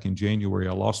this. Back in January,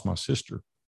 I lost my sister.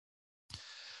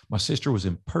 My sister was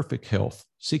in perfect health,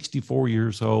 64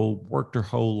 years old, worked her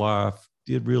whole life,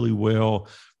 did really well,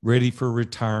 ready for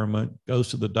retirement, goes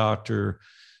to the doctor,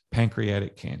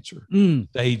 pancreatic cancer,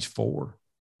 stage 4.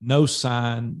 No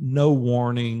sign, no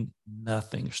warning,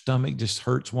 nothing. Her stomach just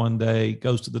hurts one day,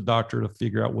 goes to the doctor to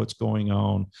figure out what's going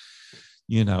on.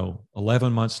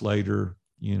 11 months later,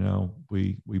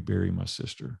 we bury my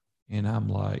sister. And I'm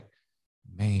like,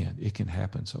 man, it can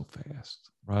happen so fast,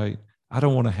 right? I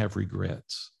don't want to have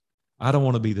regrets. I don't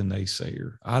want to be the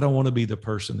naysayer. I don't want to be the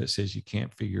person that says you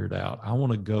can't figure it out. I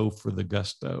want to go for the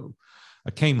gusto.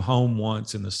 I came home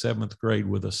once in the 7th grade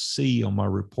with a C on my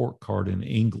report card in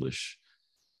English.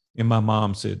 And my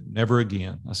mom said, never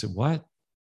again. I said, what?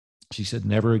 She said,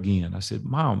 never again. I said,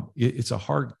 Mom, it's a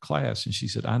hard class. And she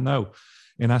said, I know.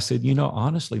 And I said,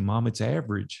 honestly, Mom, it's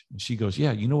average. And she goes,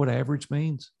 yeah, you know what average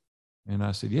means? And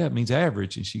I said, yeah, it means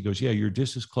average. And she goes, yeah, you're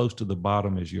just as close to the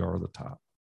bottom as you are the top.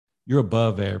 You're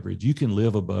above average. You can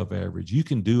live above average. You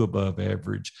can do above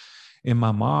average. And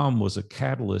my mom was a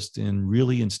catalyst in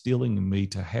really instilling in me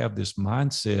to have this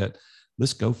mindset.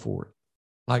 Let's go for it.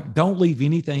 Like, don't leave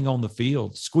anything on the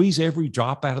field. Squeeze every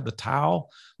drop out of the towel.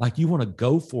 Like, you want to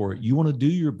go for it. You want to do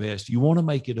your best. You want to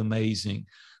make it amazing.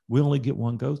 We only get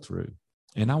one go through.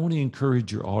 And I want to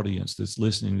encourage your audience that's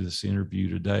listening to this interview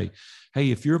today.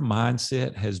 Hey, if your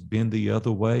mindset has been the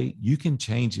other way, you can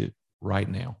change it right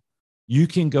now. You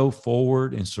can go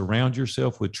forward and surround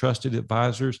yourself with trusted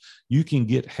advisors. You can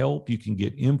get help. You can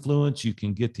get influence. You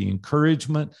can get the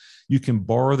encouragement. You can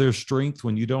borrow their strength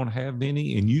when you don't have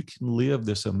any, and you can live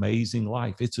this amazing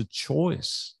life. It's a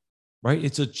choice, right?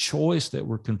 It's a choice that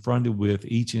we're confronted with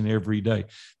each and every day.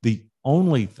 The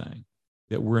only thing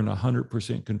that we're in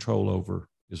 100% control over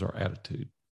is our attitude.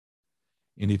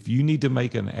 And if you need to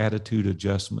make an attitude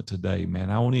adjustment today, man,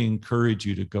 I want to encourage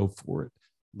you to go for it.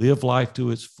 Live life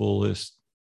to its fullest.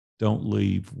 Don't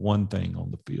leave one thing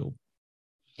on the field.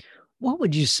 What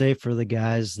would you say for the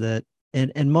guys that,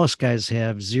 and most guys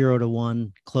have 0 to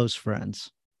 1 close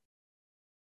friends?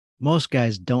 Most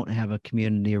guys don't have a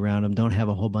community around them, don't have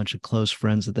a whole bunch of close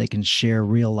friends that they can share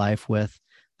real life with.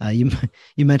 You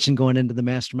mentioned going into the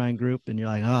mastermind group and you're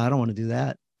like, oh, I don't want to do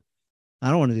that. I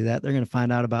don't want to do that. They're going to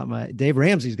find out about Dave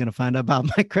Ramsey's going to find out about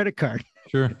my credit card.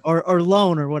 Sure. or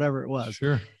loan or whatever it was.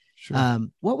 Sure.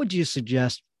 What would you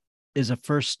suggest is a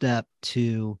first step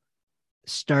to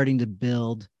starting to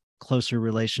build closer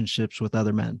relationships with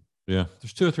other men? Yeah,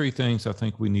 there's 2 or 3 things I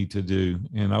think we need to do.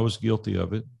 And I was guilty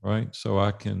of it, right? So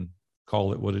I can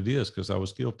call it what it is because I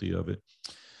was guilty of it.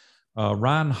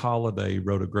 Ryan Holiday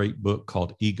wrote a great book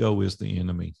called Ego is the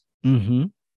Enemy. Mm-hmm.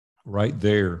 Right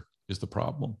there is the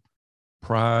problem.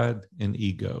 Pride and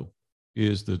ego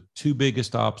is the 2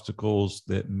 biggest obstacles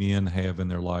that men have in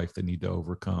their life they need to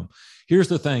overcome. Here's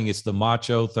the thing. It's the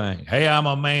macho thing. Hey, I'm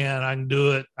a man. I can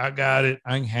do it. I got it.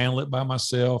 I can handle it by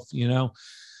myself.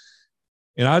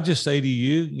 And I just say to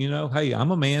you, hey,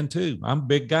 I'm a man too. I'm a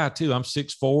big guy too. I'm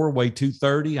 6'4", weigh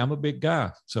 230. I'm a big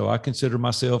guy. So I consider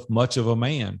myself much of a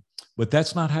man, but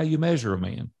that's not how you measure a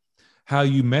man. How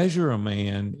you measure a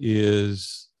man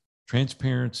is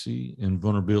transparency and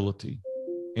vulnerability.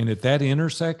 And at that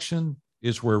intersection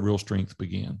is where real strength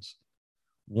begins.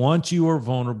 Once you are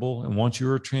vulnerable and once you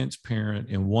are transparent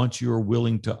and once you are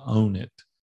willing to own it,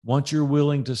 once you're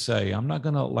willing to say, I'm not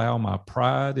going to allow my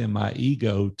pride and my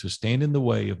ego to stand in the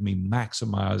way of me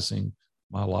maximizing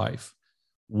my life.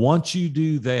 Once you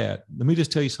do that, let me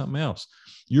just tell you something else.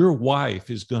 Your wife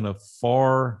is going to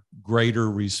far greater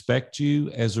respect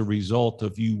you as a result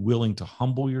of you willing to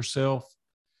humble yourself.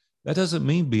 That doesn't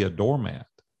mean be a doormat.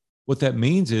 What that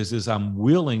means is I'm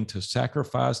willing to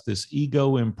sacrifice this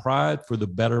ego and pride for the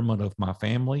betterment of my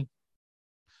family,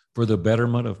 for the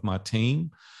betterment of my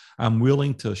team. I'm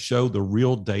willing to show the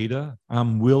real data.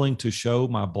 I'm willing to show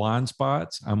my blind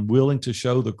spots. I'm willing to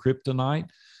show the kryptonite.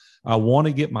 I want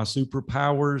to get my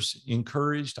superpowers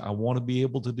encouraged. I want to be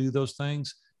able to do those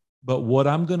things. But what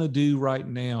I'm going to do right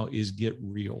now is get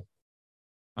real.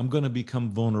 I'm going to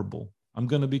become vulnerable. I'm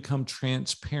going to become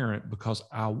transparent because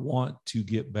I want to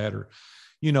get better.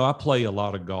 I play a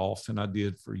lot of golf, and I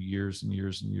did for years and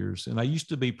years and years. And I used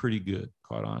to be pretty good,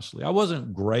 quite honestly. I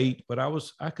wasn't great, but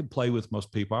I could play with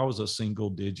most people. I was a single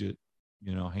digit,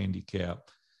 handicap.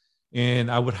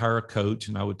 And I would hire a coach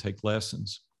and I would take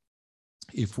lessons.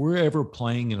 If we're ever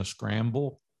playing in a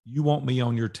scramble, you want me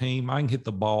on your team, I can hit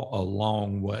the ball a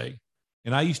long way.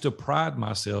 And I used to pride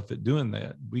myself at doing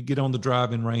that. We get on the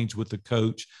driving range with the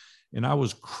coach, and I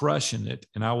was crushing it.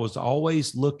 And I was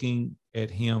always looking at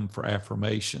him for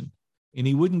affirmation. And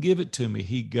he wouldn't give it to me.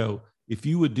 He'd go, if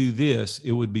you would do this,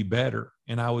 it would be better.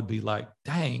 And I would be like,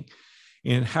 dang.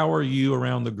 And how are you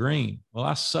around the green? Well,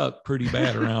 I suck pretty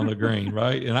bad around the green,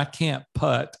 right? And I can't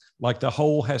putt. Like the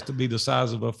hole has to be the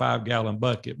size of a 5-gallon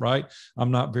bucket, right?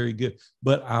 I'm not very good,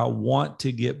 but I want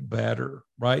to get better,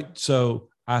 right? So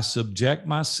I subject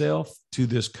myself to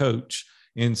this coach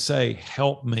and say,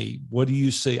 help me. What do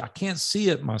you see? I can't see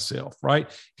it myself, right?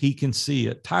 He can see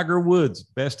it. Tiger Woods,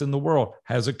 best in the world,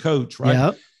 has a coach,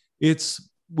 right? Yep.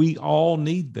 We all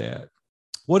need that.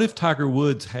 What if Tiger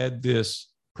Woods had this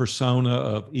persona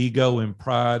of ego and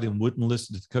pride and wouldn't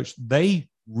listen to the coach? They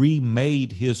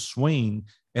remade his swing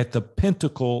at the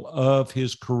pinnacle of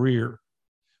his career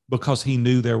because he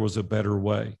knew there was a better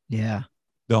way. Yeah.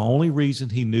 The only reason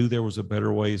he knew there was a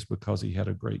better way is because he had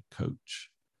a great coach.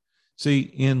 See,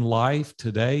 in life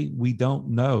today, we don't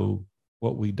know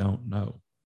what we don't know.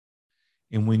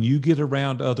 And when you get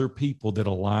around other people that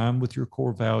align with your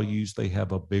core values, they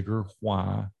have a bigger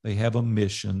why, they have a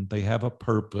mission, they have a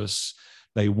purpose,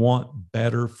 they want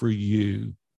better for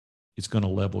you, it's going to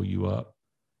level you up.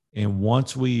 And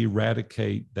once we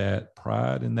eradicate that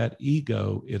pride and that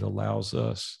ego, it allows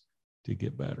us to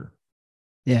get better.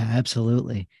 Yeah,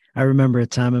 absolutely. I remember a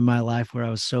time in my life where I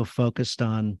was so focused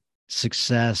on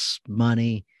success,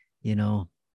 money,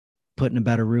 putting a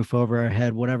better roof over our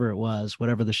head, whatever it was,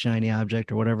 whatever the shiny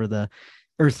object or whatever the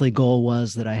earthly goal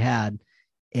was that I had.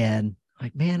 And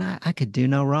like, man, I could do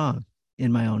no wrong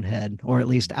in my own head, or at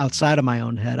least outside of my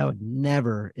own head. I would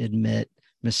never admit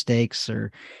mistakes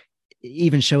or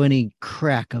even show any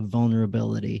crack of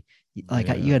vulnerability. Like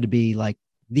you had to be like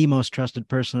the most trusted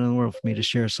person in the world for me to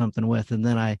share something with. And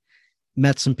then I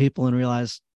met some people and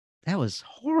realized that was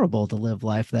horrible to live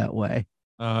life that way.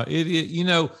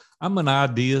 I'm an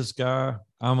ideas guy.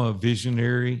 I'm a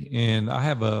visionary, and I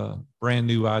have a brand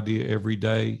new idea every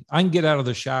day. I can get out of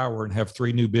the shower and have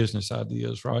 3 new business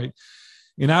ideas, right?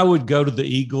 And I would go to the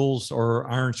Eagles or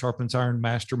Iron Sharpens Iron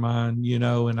Mastermind,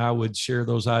 and I would share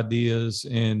those ideas,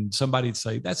 and somebody'd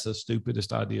say, that's the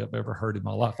stupidest idea I've ever heard in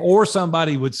my life. Or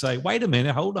somebody would say, wait a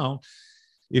minute, hold on.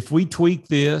 If we tweak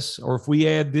this, or if we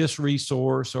add this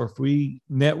resource, or if we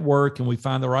network and we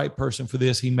find the right person for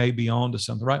this, he may be on to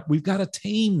something, right? We've got a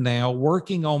team now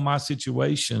working on my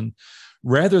situation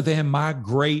rather than my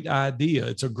great idea.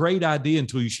 It's a great idea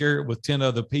until you share it with 10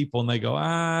 other people and they go,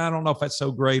 I don't know if that's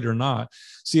so great or not.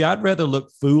 See, I'd rather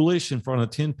look foolish in front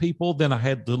of 10 people than I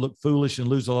had to look foolish and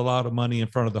lose a lot of money in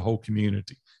front of the whole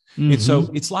community. Mm-hmm. And so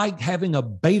it's like having a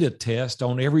beta test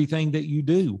on everything that you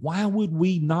do. Why would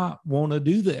we not want to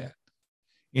do that?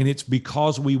 And it's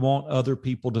because we want other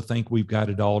people to think we've got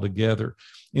it all together.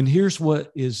 And here's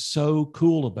what is so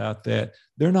cool about that.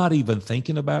 They're not even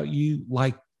thinking about you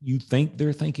like you think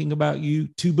they're thinking about you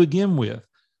to begin with.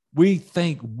 We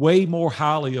think way more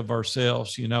highly of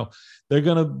ourselves. They're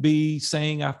going to be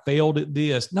saying, I failed at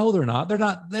this. No, they're not.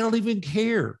 They don't even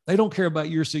care. They don't care about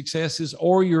your successes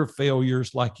or your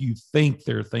failures like you think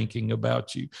they're thinking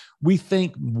about you. We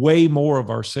think way more of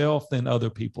ourselves than other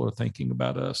people are thinking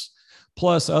about us.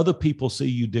 Plus, other people see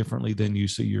you differently than you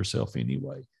see yourself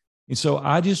anyway. And so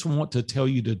I just want to tell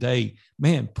you today,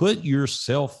 man, put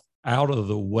yourself out of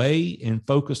the way and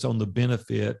focus on the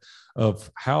benefit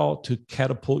of how to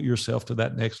catapult yourself to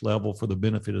that next level for the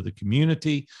benefit of the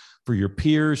community, for your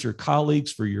peers, your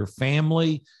colleagues, for your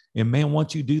family. And man,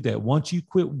 once you do that, once you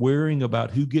quit worrying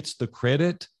about who gets the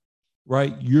credit,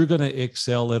 right, you're going to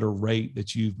excel at a rate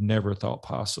that you've never thought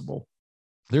possible.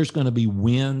 There's going to be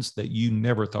wins that you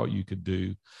never thought you could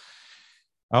do.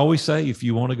 I always say, if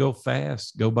you want to go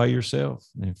fast, go by yourself.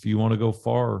 And if you want to go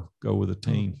far, go with a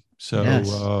team. So, Yes.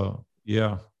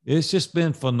 Yeah, it's just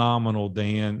been phenomenal,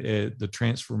 Dan, the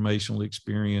transformational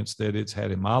experience that it's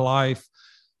had in my life.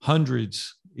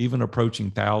 Hundreds, even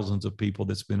approaching thousands of people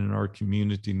that's been in our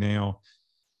community now.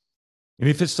 And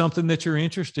if it's something that you're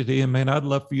interested in, man, I'd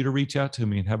love for you to reach out to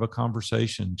me and have a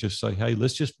conversation. Just say, hey,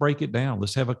 let's just break it down.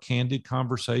 Let's have a candid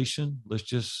conversation. Let's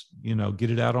just,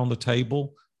 get it out on the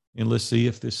table, and let's see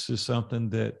if this is something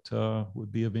that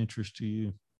would be of interest to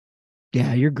you.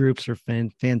 Yeah, your groups are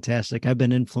fantastic. I've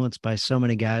been influenced by so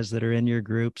many guys that are in your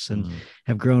groups and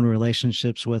have grown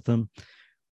relationships with them.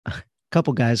 A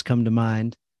couple guys come to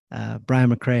mind.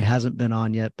 Brian McCrae hasn't been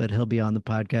on yet, but he'll be on the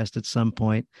podcast at some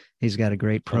point. He's got a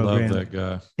great program. I love that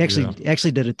guy. He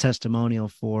actually did a testimonial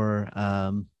for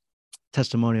the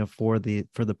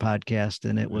podcast,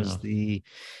 and it was the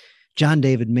John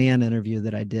David Mann interview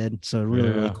that I did. So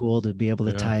really cool to be able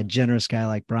to tie a generous guy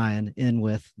like Brian in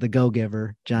with the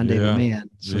go-giver, John David Mann.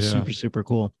 So super, super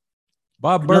cool.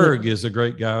 Bob Berg is a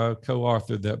great guy,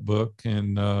 co-authored that book,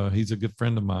 and he's a good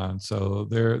friend of mine. So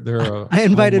I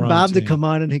invited Bob to come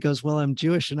on, and he goes, well, I'm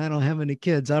Jewish and I don't have any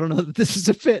kids. I don't know that this is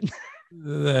a fit.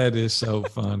 That is so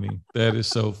funny. That is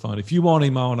so funny. If you want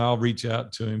him on, I'll reach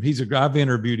out to him. I've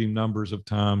interviewed him numbers of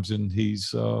times, and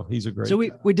he's a great. So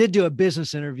we did do a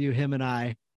business interview, him and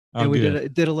I, and we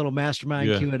did a little mastermind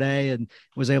Q&A, and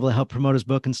was able to help promote his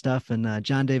book and stuff. And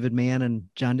John David Mann and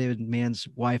John David Mann's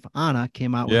wife Anna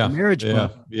came out with a marriage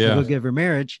book, Go Give Her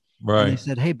Marriage. Right. And they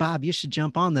said, hey, Bob, you should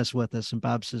jump on this with us. And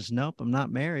Bob says, nope, I'm not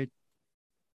married.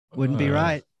 Wouldn't be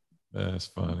right. That's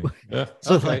funny. Yeah.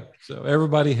 So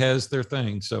everybody has their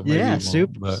thing. So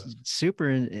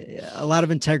super, a lot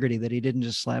of integrity that he didn't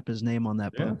just slap his name on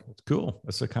that book. It's cool.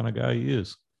 That's the kind of guy he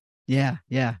is. Yeah,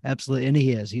 absolutely. And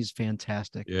he's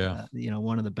fantastic. Yeah.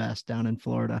 One of the best down in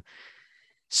Florida.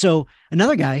 So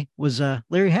another guy was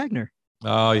Larry Hagner.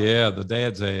 Oh yeah. The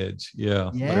Dad's Edge.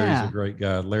 Yeah. Larry's a great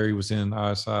guy. Larry was in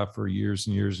ISI for years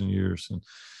and years and years. And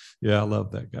I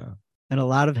love that guy. And a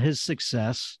lot of his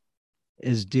success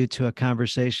is due to a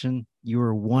conversation. You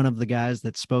were one of the guys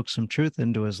that spoke some truth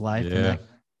into his life. And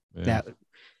that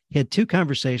he had two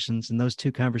conversations, and those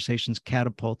two conversations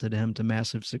catapulted him to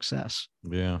massive success.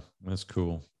 Yeah, that's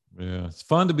cool. Yeah, it's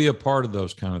fun to be a part of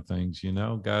those kind of things.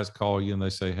 Guys call you and they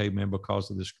say, hey man,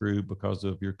 because of this group, because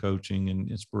of your coaching and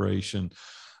inspiration,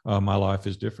 my life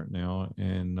is different now.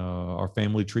 And our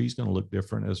family tree is going to look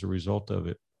different as a result of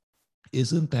it.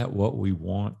 Isn't that what we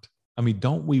want? I mean,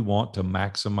 don't we want to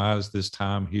maximize this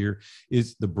time here?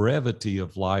 It's the brevity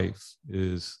of life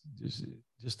is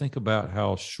just think about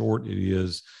how short it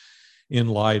is in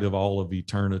light of all of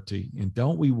eternity. And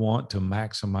don't we want to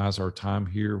maximize our time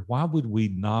here? Why would we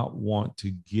not want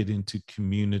to get into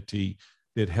community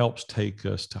that helps take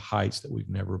us to heights that we've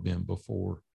never been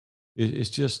before? It's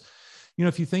just,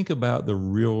 if you think about the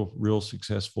real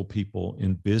successful people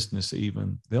in business,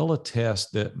 even they'll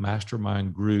attest that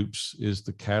mastermind groups is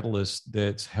the catalyst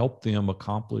that's helped them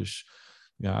accomplish.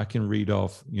 I can read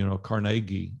off,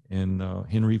 Carnegie and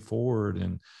Henry Ford,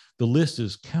 and the list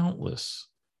is countless.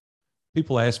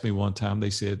 People asked me one time, they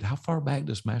said, how far back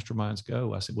does masterminds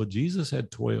go? I said, well, Jesus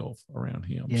had 12 around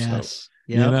him. Yes.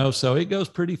 So, so it goes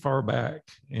pretty far back.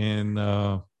 And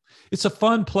it's a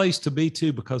fun place to be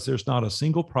too, because there's not a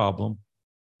single problem.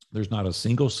 There's not a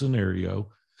single scenario.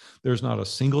 There's not a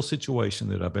single situation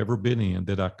that I've ever been in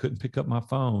that I couldn't pick up my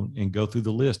phone and go through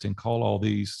the list and call all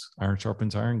these iron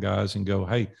sharpens iron guys and go,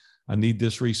 hey, I need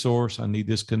this resource. I need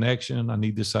this connection. I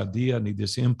need this idea. I need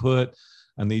this input.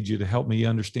 I need you to help me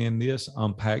understand this,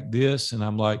 unpack this. And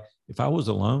I'm like, if I was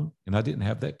alone and I didn't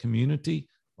have that community,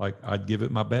 like I'd give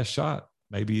it my best shot.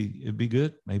 Maybe it'd be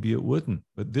good. Maybe it wouldn't.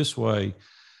 But this way,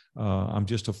 I'm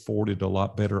just afforded a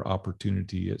lot better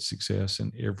opportunity at success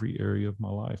in every area of my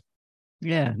life.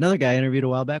 Yeah. Another guy I interviewed a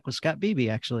while back was Scott Beebe,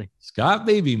 actually. Scott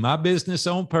Beebe, my business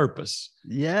on purpose.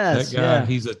 That Yes. guy, Yeah.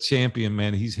 he's a champion,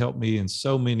 man. He's helped me in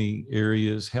so many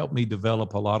areas, helped me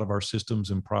develop a lot of our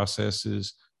systems and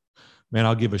processes. Man,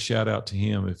 I'll give a shout out to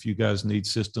him. If you guys need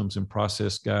systems and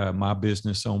process guy,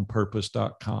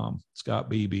 mybusinessonpurpose.com. Scott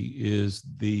Beebe is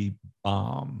the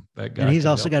bomb. That And guy he's can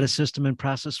also help got a you. system and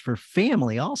process for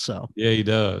family also. Yeah, he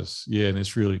does. Yeah, and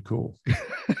it's really cool.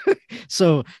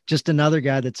 So just another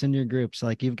guy that's in your groups.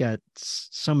 Like you've got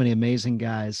so many amazing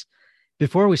guys.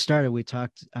 Before we started, we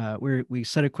talked, we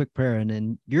said a quick prayer, and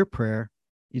in your prayer,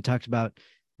 you talked about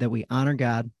that we honor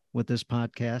God with this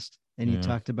podcast. And you Yeah.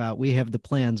 talked about we have the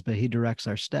plans, but he directs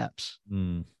our steps.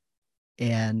 Mm.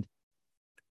 And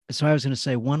so I was going to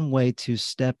say one way to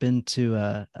step into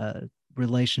a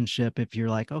relationship, if you're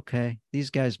like, okay, these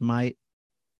guys might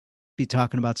be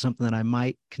talking about something that I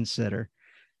might consider.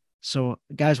 So,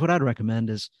 guys, what I'd recommend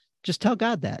is just tell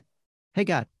God that, hey,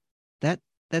 God, that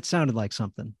that sounded like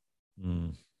something.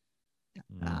 Mm.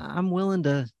 Mm. I'm willing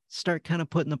to start kind of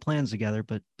putting the plans together,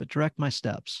 but direct my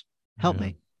steps. Help Yeah.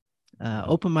 me. Yeah.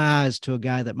 Open my eyes to a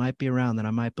guy that might be around that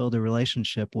I might build a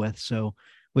relationship with. So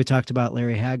we talked about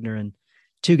Larry Hagner, and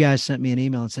two guys sent me an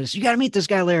email and said, "You got to meet this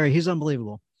guy, Larry. He's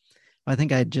unbelievable." I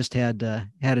think I had just had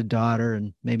a daughter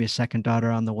and maybe a second daughter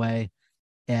on the way,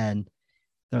 and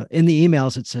in the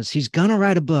emails it says he's gonna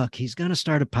write a book, he's gonna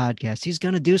start a podcast, he's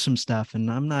gonna do some stuff.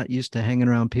 And I'm not used to hanging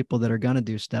around people that are gonna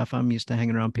do stuff. I'm used to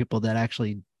hanging around people that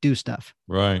actually do stuff.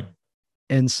 Right.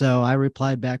 And so I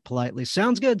replied back politely,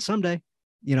 sounds good, someday,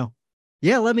 you know,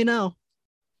 yeah, let me know,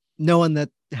 knowing that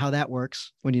how that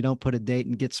works when you don't put a date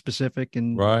and get specific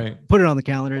and Right. put it on the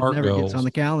calendar. It Art never gets on goals.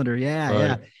 the calendar. Yeah, yeah.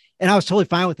 Right. And I was totally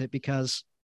fine with it, because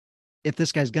if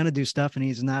this guy's gonna do stuff and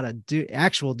he's not a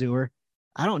actual doer,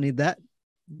 I don't need that.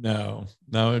 No,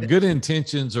 no. Good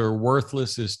intentions are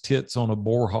worthless as tits on a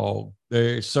boar hog.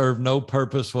 They serve no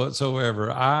purpose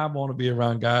whatsoever. I want to be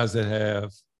around guys that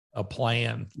have a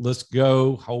plan. Let's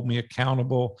go. Hold me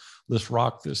accountable. Let's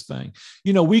rock this thing.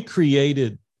 You know, we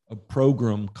created a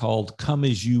program called Come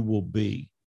As You Will Be.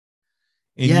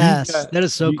 And Yes, that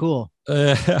is so cool.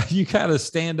 you got to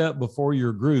stand up before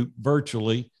your group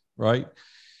virtually, right?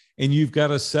 And you've got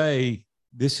to say,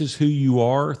 this is who you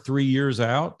are 3 years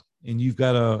out. And you've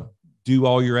got to do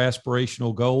all your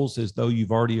aspirational goals as though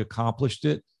you've already accomplished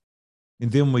it.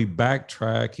 And then we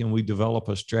backtrack and we develop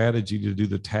a strategy to do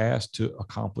the task to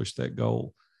accomplish that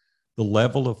goal. The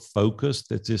level of focus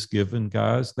that's just given,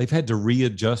 guys, they've had to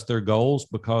readjust their goals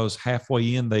because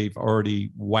halfway in, they've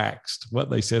already waxed what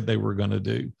they said they were going to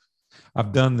do.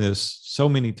 I've done this so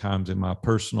many times in my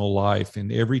personal life.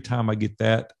 And every time I get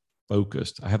that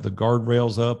focused, I have the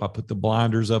guardrails up, I put the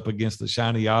blinders up against the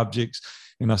shiny objects,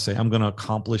 and I say, I'm going to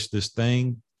accomplish this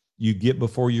thing. You get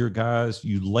before your guys,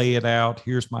 you lay it out.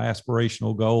 Here's my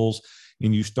aspirational goals.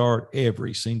 And you start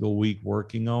every single week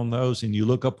working on those. And you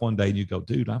look up one day and you go,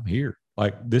 dude, I'm here.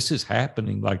 Like, this is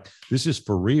happening. Like, this is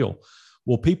for real.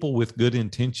 Well, people with good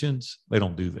intentions, they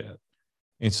don't do that.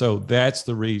 And so that's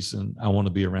the reason I want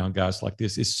to be around guys like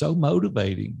this. It's so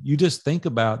motivating. You just think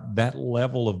about that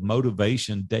level of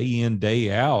motivation day in,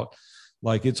 day out.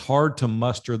 Like, it's hard to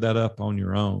muster that up on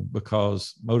your own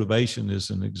because motivation is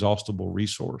an exhaustible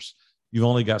resource. You've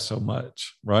only got so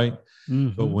much, right? But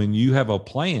Mm-hmm. when you have a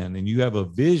plan and you have a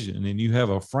vision and you have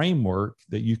a framework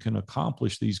that you can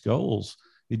accomplish these goals,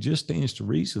 it just stands to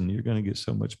reason you're going to get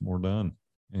so much more done.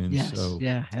 And Yes, so,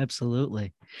 yeah,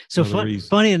 absolutely. So another reason.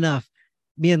 funny enough,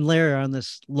 me and Larry are on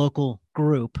this local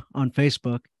group on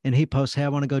Facebook, and he posts, "Hey, I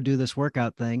want to go do this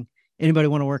workout thing. Anybody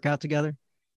want to work out together?"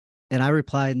 And I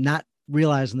replied, not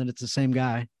realizing that it's the same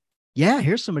guy. Yeah,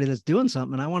 here's somebody that's doing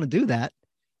something, and I want to do that.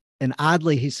 And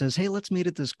oddly, he says, "Hey, let's meet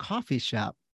at this coffee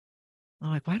shop." I'm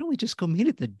like, "Why don't we just go meet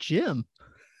at the gym?"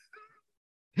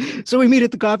 So we meet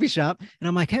at the coffee shop, and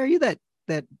I'm like, "Hey, are you that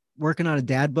working on a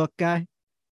dad book guy?"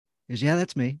 He goes, "Yeah,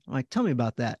 that's me." I'm like, "Tell me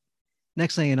about that."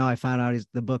 Next thing you know, I found out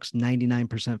the book's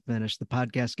 99% finished. The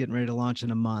podcast's getting ready to launch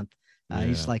in a month.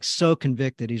 He's Yeah. like so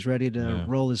convicted. He's ready to Yeah.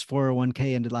 roll his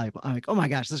 401k into life. I'm like, oh my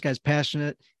gosh, this guy's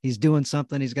passionate. He's doing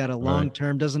something. He's got a long Right.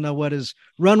 term, doesn't know what his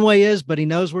runway is, but he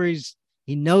knows where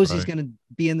he knows he's Right. going to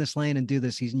be in this lane and do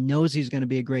this. He knows he's going to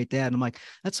be a great dad. And I'm like,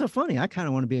 that's so funny. I kind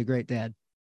of want to be a great dad.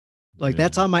 Like, Yeah.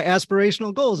 that's on my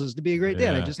aspirational goals, is to be a great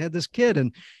dad. I Yeah. just had this kid,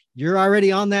 and you're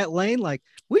already on that lane. Like,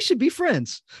 we should be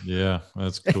friends. Yeah.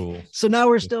 That's cool. So now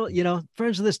we're still,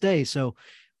 friends to this day. So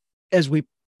as we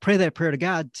pray that prayer to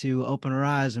God to open our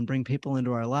eyes and bring people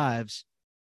into our lives,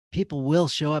 people will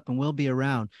show up and will be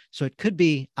around. So it could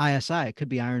be ISI, it could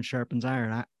be iron sharpens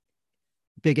iron.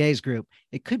 Big A's group.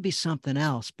 It could be something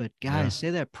else, but Yeah. guys, say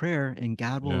that prayer and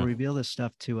God will Yeah. reveal this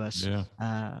stuff to us.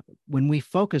 Yeah. When we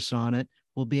focus on it,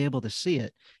 we'll be able to see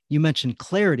it. You mentioned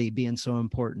clarity being so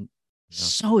important, Yeah.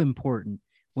 so important.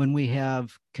 When we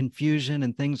have confusion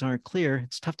and things aren't clear,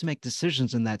 it's tough to make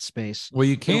decisions in that space. Well,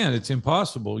 you can't. It's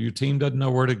impossible. Your team doesn't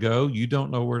know where to go. You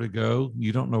don't know where to go.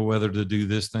 You don't know whether to do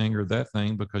this thing or that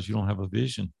thing because you don't have a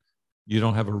vision. You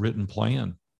don't have a written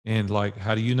plan. And like,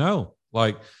 how do you know?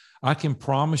 Like, I can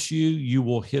promise you, you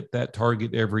will hit that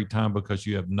target every time because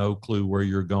you have no clue where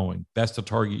you're going. That's the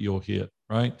target you'll hit,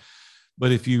 right?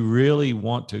 But if you really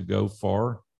want to go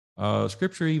far,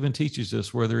 scripture even teaches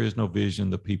us where there is no vision,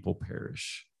 the people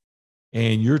perish.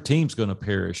 And your team's going to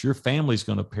perish. Your family's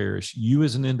going to perish. You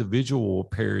as an individual will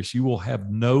perish. You will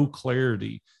have no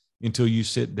clarity until you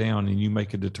sit down and you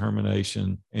make a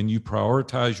determination and you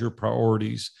prioritize your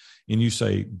priorities and you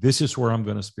say, this is where I'm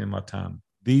going to spend my time.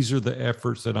 These are the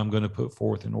efforts that I'm going to put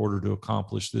forth in order to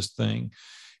accomplish this thing.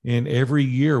 And every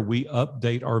year we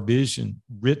update our vision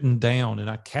written down, and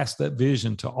I cast that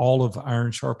vision to all of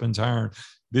Iron Sharpens Iron.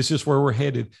 This is where we're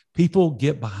headed. People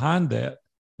get behind that.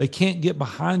 They can't get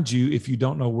behind you if you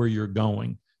don't know where you're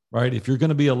going, right? If you're going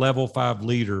to be a level 5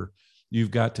 leader,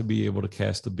 you've got to be able to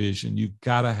cast a vision. You've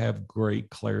got to have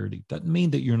great clarity. Doesn't mean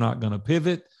that you're not going to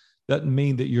pivot. Doesn't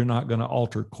mean that you're not going to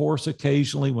alter course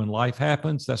occasionally when life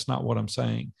happens. That's not what I'm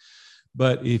saying.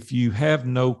 But if you have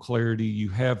no clarity, you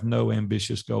have no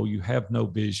ambitious goal, you have no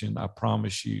vision, I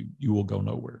promise you, you will go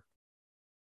nowhere.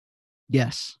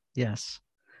 Yes. Yes.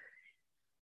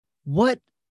 What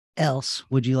else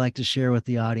would you like to share with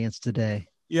the audience today?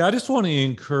 Yeah, I just want to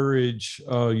encourage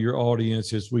your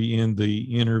audience as we end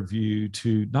the interview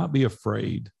to not be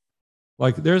afraid.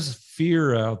 Like, there's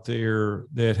fear out there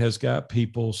that has got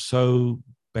people so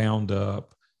bound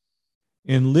up.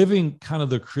 In living kind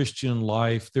of the Christian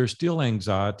life, there's still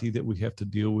anxiety that we have to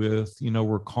deal with. You know,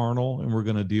 we're carnal and we're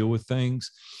going to deal with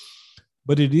things.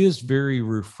 But it is very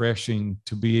refreshing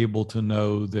to be able to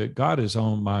know that God is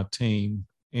on my team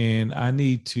and I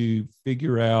need to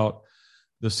figure out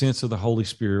the sense of the Holy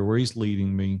Spirit, where he's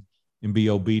leading me, and be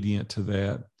obedient to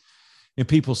that. And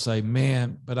people say,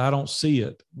 man, but I don't see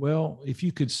it. Well, if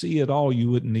you could see it all,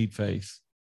 you wouldn't need faith.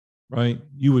 Right?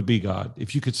 You would be God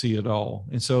if you could see it all.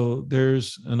 And so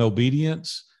there's an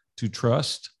obedience to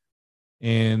trust,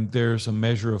 and there's a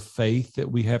measure of faith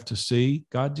that we have to see.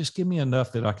 God, just give me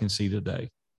enough that I can see today.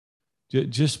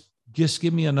 Just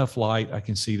give me enough light I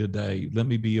can see today. Let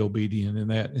me be obedient in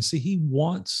that. And see, he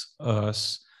wants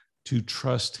us to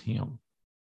trust him,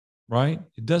 right?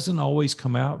 It doesn't always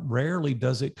come out. Rarely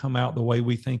does it come out the way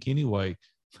we think anyway.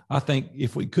 I think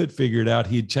if we could figure it out,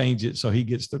 he'd change it so he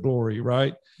gets the glory,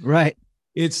 right? Right.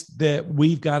 It's that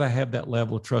we've got to have that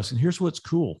level of trust. And here's what's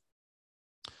cool,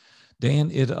 Dan,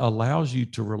 it allows you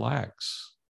to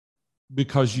relax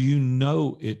because you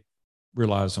know it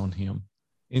relies on him.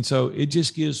 And so it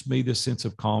just gives me this sense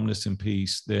of calmness and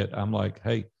peace that I'm like,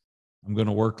 hey, I'm going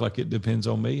to work like it depends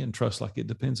on me and trust like it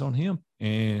depends on him.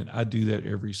 And I do that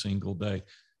every single day.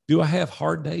 Do I have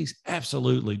hard days?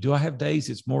 Absolutely. Do I have days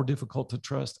it's more difficult to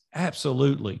trust?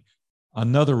 Absolutely.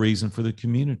 Another reason for the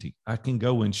community. I can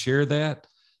go and share that,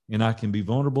 and I can be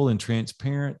vulnerable and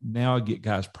transparent. Now I get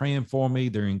guys praying for me.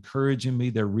 They're encouraging me.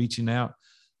 They're reaching out.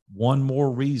 One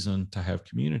more reason to have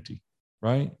community,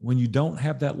 right? When you don't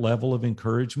have that level of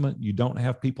encouragement, you don't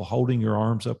have people holding your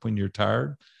arms up when you're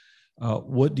tired.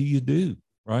 What do you do,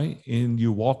 right? And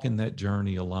you walk in that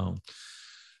journey alone.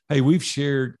 Hey, we've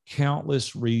shared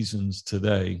countless reasons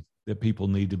today that people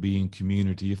need to be in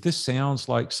community. If this sounds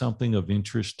like something of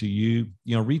interest to you,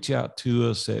 reach out to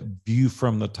us at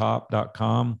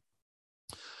viewfromthetop.com.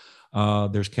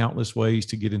 There's countless ways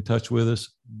to get in touch with us.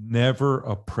 Never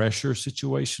a pressure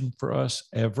situation for us,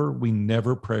 ever. We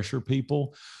never pressure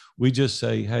people. We just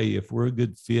say, hey, if we're a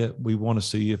good fit, we want to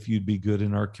see if you'd be good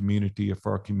in our community, if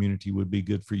our community would be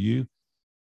good for you.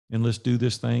 And let's do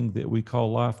this thing that we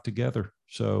call life together.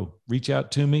 So reach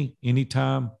out to me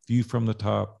anytime,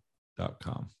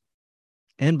 viewfromthetop.com.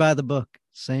 And buy the book,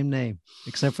 same name,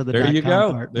 except for the there you .com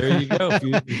go. part. There you go. If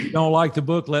you don't like the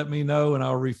book, let me know and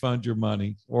I'll refund your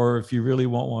money. Or if you really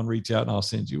want one, reach out and I'll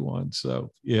send you one.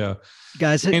 So yeah.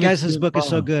 Guys, this book is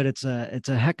so good. It's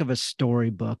a heck of a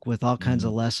storybook with all kinds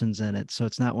of lessons in it. So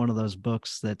it's not one of those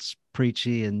books that's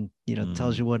preachy and,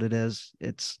 tells you what it is.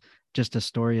 It's just a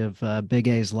story of Big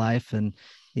A's life. And,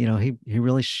 he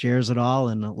really shares it all.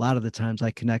 And a lot of the times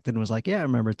I connected and was like, yeah, I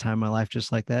remember a time in my life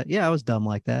just like that. Yeah, I was dumb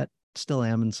like that. Still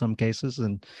am in some cases.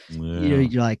 And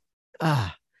you're like,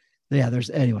 Yeah,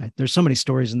 there's so many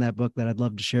stories in that book that I'd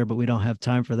love to share, but we don't have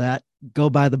time for that. Go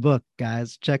buy the book,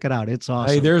 guys. Check it out. It's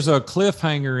awesome. Hey, there's a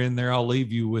cliffhanger in there. I'll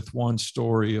leave you with one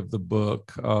story of the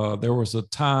book. There was a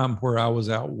time where I was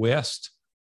out west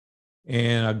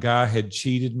and a guy had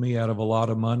cheated me out of a lot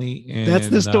of money. And that's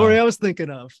the story I was thinking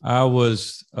of. I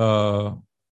was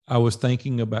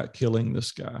thinking about killing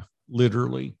this guy,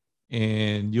 literally.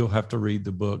 And you'll have to read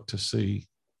the book to see.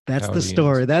 That's the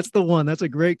story. Ends. That's the one. That's a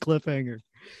great cliffhanger.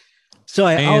 So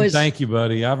thank you,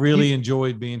 buddy. I really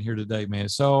enjoyed being here today, man.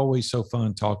 It's always so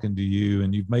fun talking to you,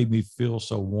 and you've made me feel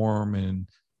so warm and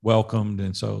welcomed.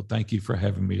 And so thank you for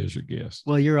having me as your guest.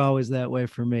 Well, you're always that way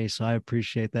for me. So I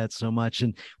appreciate that so much.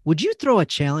 And would you throw a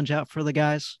challenge out for the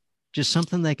guys? Just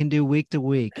something they can do week to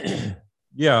week.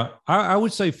 Yeah. I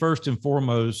would say first and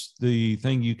foremost, the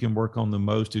thing you can work on the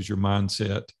most is your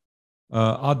mindset.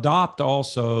 Adopt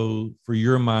also for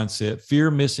your mindset,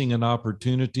 fear missing an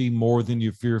opportunity more than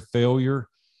you fear failure,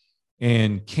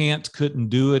 and couldn't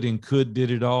do it, and could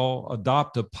did it all.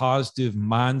 Adopt a positive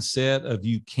mindset of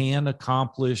you can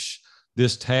accomplish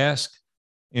this task.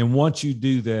 And once you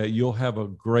do that, you'll have a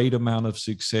great amount of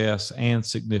success and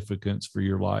significance for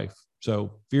your life.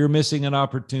 So fear missing an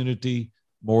opportunity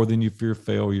more than you fear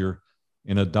failure,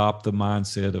 and adopt the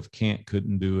mindset of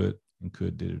couldn't do it, and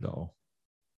could did it all.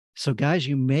 So guys,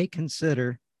 you may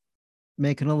consider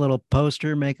making a little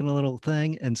poster, making a little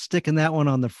thing and sticking that one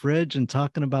on the fridge and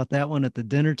talking about that one at the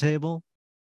dinner table,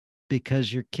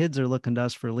 because your kids are looking to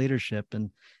us for leadership.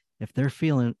 And if they're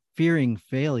fearing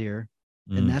failure,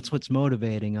 and that's what's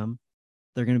motivating them,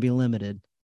 they're going to be limited.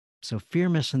 So fear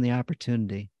missing the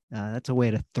opportunity. That's a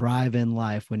way to thrive in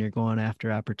life when you're going after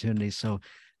opportunities. So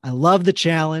I love the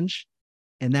challenge.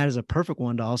 And that is a perfect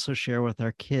one to also share with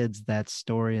our kids, that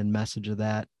story and message of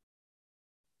that.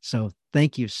 So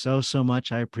thank you so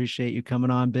much. I appreciate you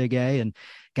coming on, Big A. And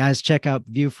guys, check out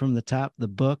View from the Top, the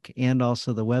book, and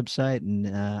also the website. And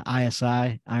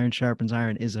ISI, Iron Sharpens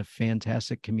Iron, is a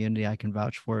fantastic community. I can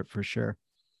vouch for it for sure.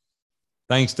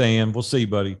 Thanks, Dan. We'll see you,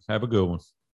 buddy. Have a good one.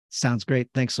 Sounds great.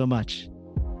 Thanks so much.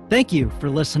 Thank you for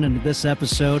listening to this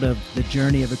episode of the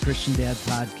Journey of a Christian Dad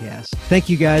podcast. Thank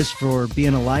you guys for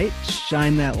being a light.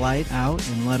 Shine that light out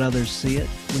and let others see it.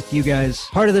 With you guys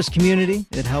part of this community,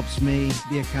 it helps me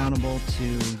be accountable to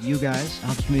you guys. It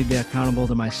helps me be accountable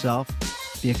to myself,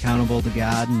 be accountable to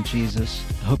God and Jesus.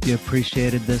 I hope you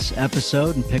appreciated this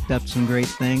episode and picked up some great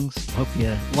things. Hope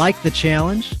you like the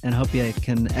challenge and hope you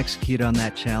can execute on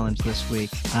that challenge this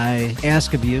week. I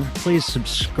ask of you, please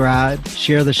subscribe,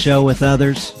 share the show with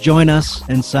others. Join us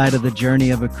inside of the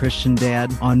Journey of a Christian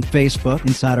Dad on Facebook,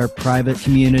 inside our private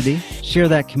community. Share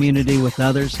that community with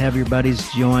others. Have your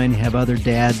buddies join. Have other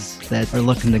dads that are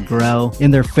looking to grow in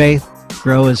their faith,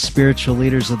 grow as spiritual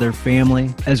leaders of their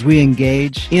family. As we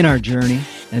engage in our journey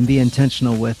and be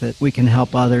intentional with it, we can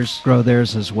help others grow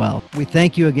theirs as well. We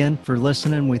thank you again for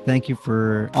listening. We thank you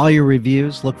for all your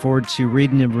reviews. Look forward to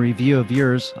reading a review of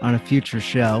yours on a future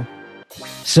show.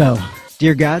 So,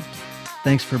 dear God,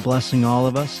 thanks for blessing all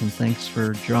of us, and thanks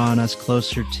for drawing us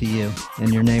closer to you.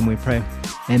 In your name we pray.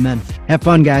 Amen. Have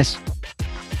fun, guys.